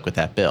to be stuck with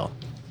that bill,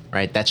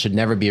 right? That should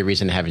never be a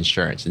reason to have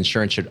insurance.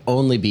 Insurance should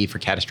only be for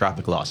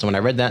catastrophic loss. So when I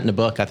read that in the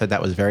book, I thought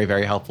that was very,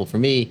 very helpful for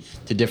me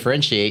to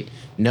differentiate.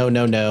 No.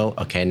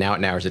 Okay, now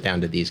it narrows it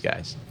down to these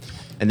guys.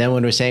 And then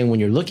when we're saying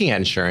when you're looking at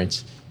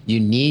insurance, you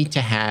need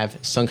to have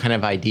some kind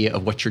of idea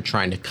of what you're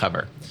trying to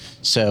cover.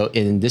 So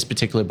in this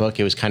particular book,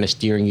 it was kind of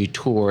steering you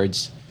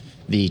towards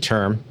the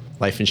term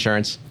life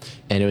insurance.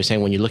 And it was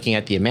saying when you're looking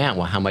at the amount,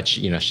 well, how much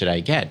should I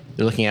get?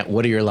 They're looking at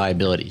what are your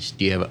liabilities?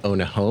 Do you own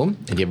a home?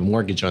 And do you have a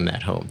mortgage on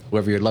that home?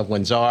 Whoever your loved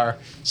ones are,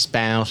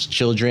 spouse,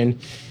 children.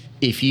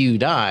 If you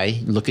die,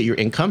 look at your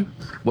income,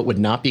 what would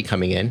not be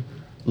coming in.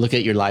 Look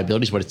at your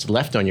liabilities, what's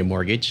left on your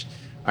mortgage.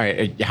 All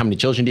right, how many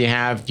children do you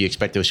have? Do you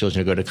expect those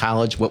children to go to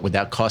college? What would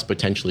that cost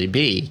potentially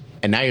be?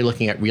 And now you're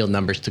looking at real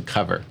numbers to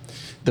cover.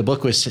 The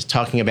book was just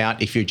talking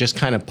about if you're just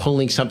kind of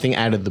pulling something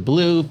out of the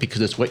blue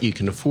because it's what you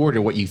can afford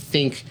or what you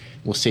think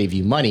will save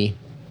you money,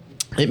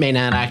 it may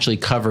not actually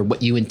cover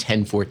what you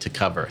intend for it to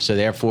cover. So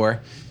therefore,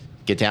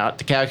 get out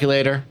the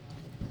calculator,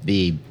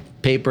 the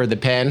paper, the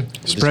pen,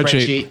 the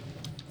spreadsheet,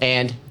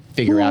 and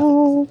figure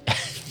out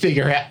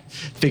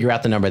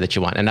the number that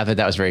you want. And I thought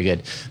that was very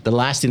good. The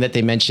last thing that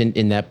they mentioned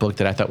in that book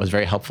that I thought was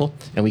very helpful,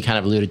 and we kind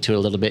of alluded to it a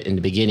little bit in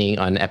the beginning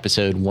on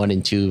episode 1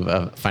 and 2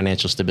 of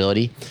Financial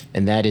Stability,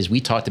 and that is we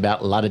talked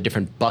about a lot of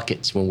different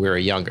buckets when we were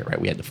younger, right?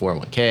 We had the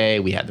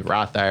 401k, we had the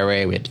Roth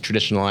IRA, we had the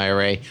traditional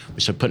IRA.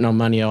 We started putting our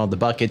money in all the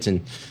buckets,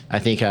 and I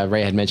think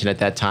Ray had mentioned at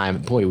that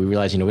time, boy, we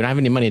realized, we don't have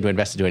any money to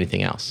invest to do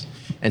anything else.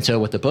 And so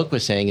what the book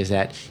was saying is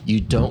that you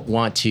don't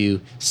want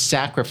to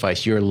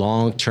sacrifice your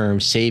long-term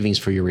savings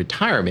for your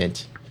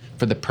retirement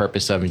for the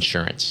purpose of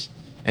insurance.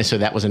 And so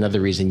that was another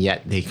reason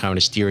yet they kind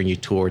of steering you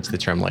towards the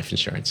term life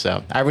insurance.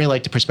 So I really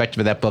liked the perspective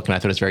of that book, and I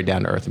thought it was very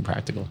down to earth and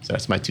practical. So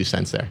that's my 2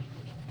 cents there.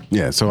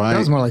 Yeah, so That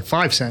was more like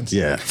 5 cents.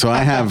 Yeah, so I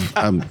have,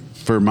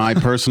 for my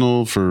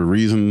personal, for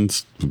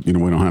reasons, we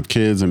don't have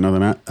kids and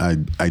none of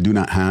that, I do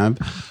not have.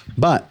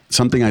 But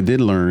something I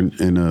did learn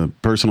in a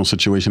personal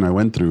situation I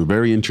went through,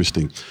 very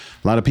interesting.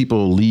 A lot of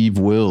people leave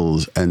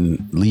wills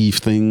and leave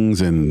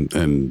things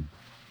and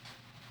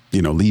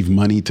leave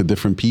money to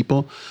different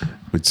people.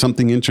 But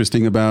something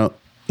interesting about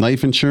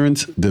life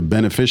insurance, the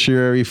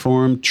beneficiary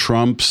form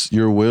trumps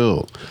your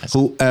will. Yes.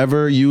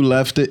 Whoever you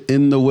left it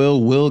in the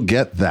will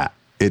get that.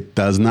 It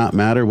does not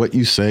matter what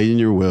you say in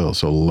your will.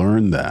 So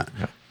learn that.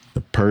 Yep.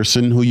 The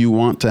person who you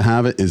want to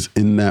have it is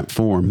in that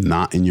form,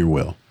 not in your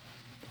will.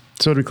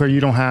 So to be clear, you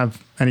don't have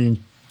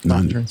any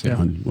life insurance? Yeah.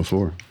 None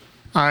before.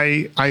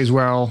 I as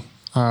well,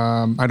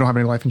 I don't have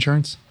any life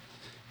insurance.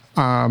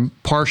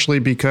 Partially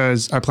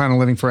because I plan on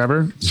living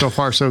forever. So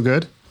far, so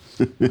good.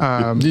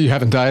 You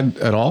haven't died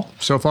at all?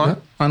 So far, yeah.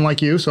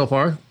 Unlike you, so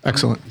far.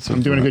 Excellent.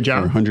 I'm doing a good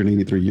job. For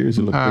 183 years,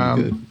 you look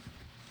pretty good.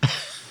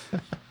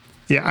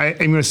 Yeah,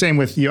 I'm the same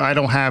with you. I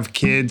don't have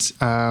kids.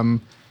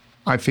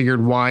 I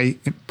figured why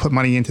put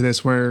money into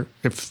this where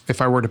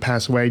if I were to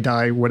pass away,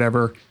 die,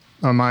 whatever,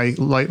 my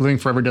living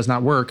forever does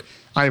not work.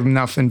 I have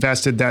enough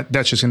invested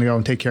that's just going to go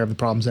and take care of the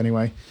problems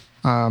anyway.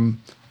 And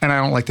I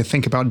don't like to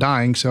think about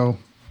dying, so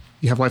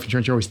you have life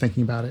insurance, you're always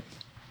thinking about it.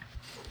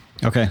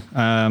 Okay.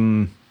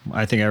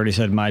 I think I already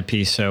said my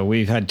piece. So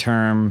we've had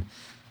term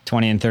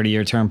 20 and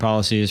 30-year term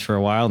policies for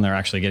a while, and they're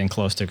actually getting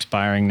close to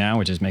expiring now,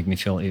 which is making me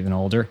feel even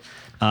older.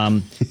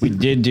 We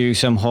did do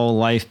some whole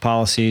life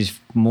policies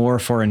more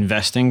for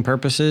investing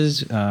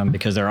purposes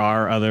because there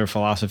are other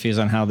philosophies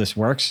on how this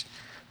works.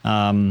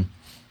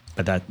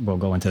 But that we'll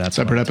go into that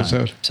Separate some other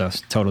time. episode. So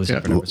it's totally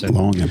separate episode.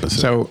 Long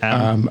episode.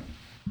 So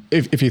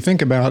if you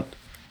think about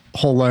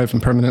whole life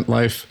and permanent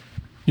life,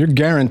 you're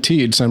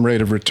guaranteed some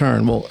rate of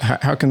return. Well,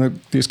 how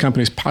can these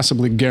companies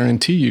possibly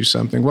guarantee you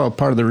something? Well,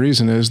 part of the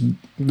reason is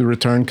the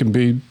return can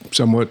be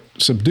somewhat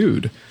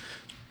subdued.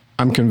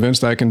 I'm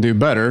convinced I can do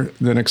better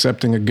than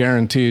accepting a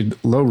guaranteed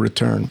low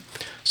return.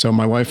 So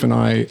my wife and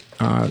I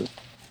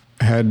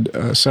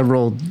had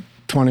several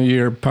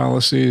 20-year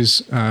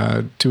policies.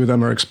 2 of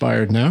them are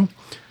expired now.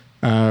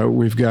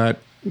 We've got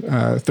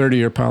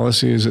 30-year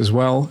policies as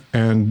well,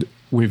 and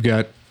we've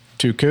got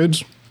 2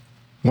 kids,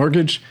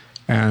 mortgage,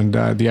 and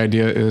the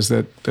idea is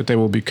that they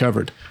will be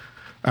covered.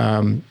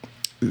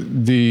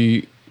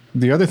 The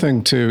other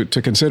thing to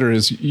consider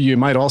is you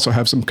might also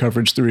have some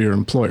coverage through your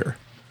employer,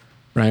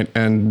 right?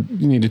 And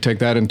you need to take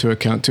that into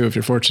account too if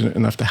you're fortunate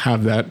enough to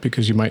have that,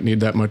 because you might need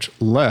that much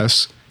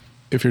less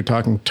if you're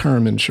talking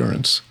term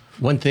insurance.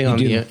 One thing on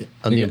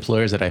the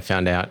employers that I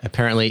found out,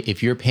 apparently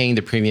if you're paying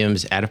the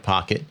premiums out of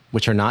pocket,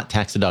 which are not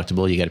tax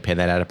deductible, you got to pay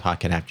that out of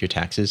pocket after your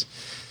taxes,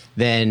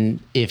 then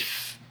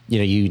if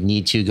you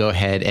need to go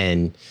ahead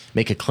and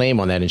make a claim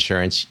on that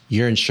insurance,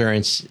 your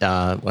insurance,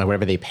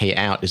 whatever they pay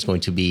out, is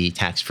going to be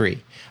tax-free.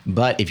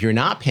 But if you're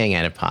not paying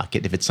out of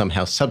pocket, if it's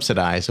somehow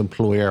subsidized,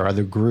 employer or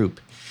other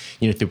group,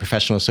 through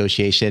professional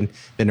association,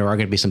 then there are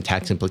going to be some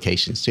tax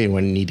implications. So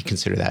you need to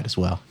consider that as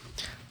well.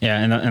 Yeah,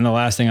 and the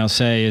last thing I'll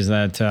say is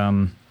that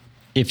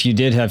if you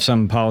did have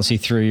some policy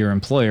through your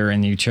employer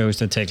and you chose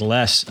to take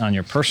less on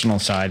your personal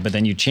side, but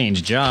then you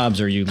change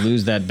jobs or you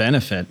lose that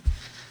benefit,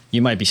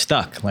 you might be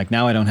stuck. Like,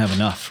 now I don't have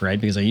enough, right?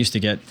 Because I used to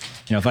get,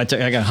 if I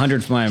got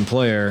 100 from my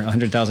employer,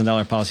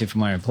 $100,000 policy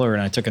from my employer,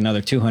 and I took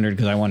another 200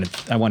 because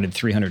I wanted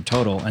 300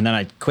 total, and then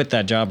I quit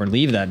that job or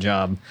leave that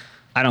job,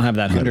 I don't have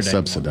that 100 anymore,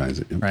 subsidize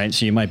it, yep. right?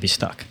 So you might be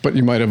stuck. But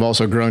you might have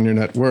also grown your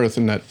net worth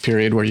in that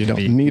period where you don't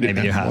need it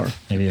anymore.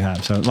 Maybe you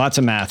have. So lots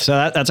of math.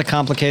 So that's a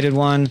complicated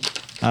one.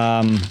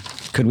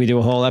 Could we do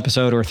a whole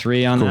episode or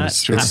 3 on that?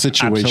 Sure. It's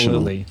situational.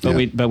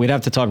 Absolutely. But we'd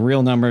have to talk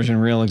real numbers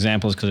and real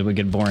examples because it would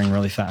get boring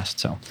really fast.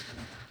 So,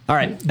 all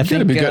right. I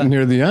think be getting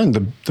near the end.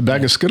 The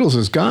bag of Skittles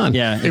is gone.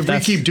 Yeah. If we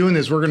keep doing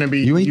this, we're going to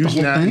be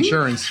using that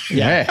insurance.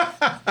 Yeah.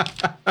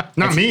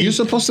 Not me. You're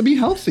supposed to be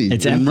healthy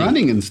It's and empty.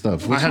 running and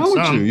stuff. What's I had wrong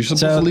with some. you? You're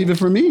supposed to leave it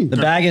for me. The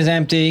bag is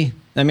empty.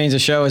 That means the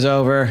show is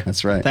over.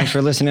 That's right. Thanks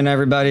for listening,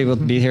 everybody. We'll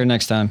be here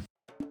next time.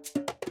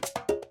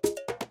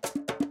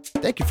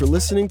 Thank you for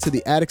listening to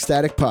the Attic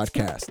Static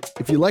Podcast.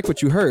 If you like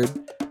what you heard,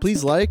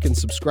 please like and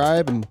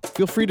subscribe, and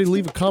feel free to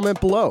leave a comment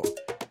below.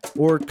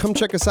 Or come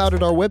check us out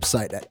at our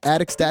website at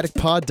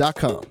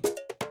atticstaticpod.com.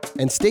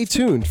 And stay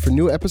tuned for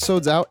new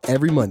episodes out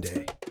every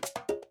Monday.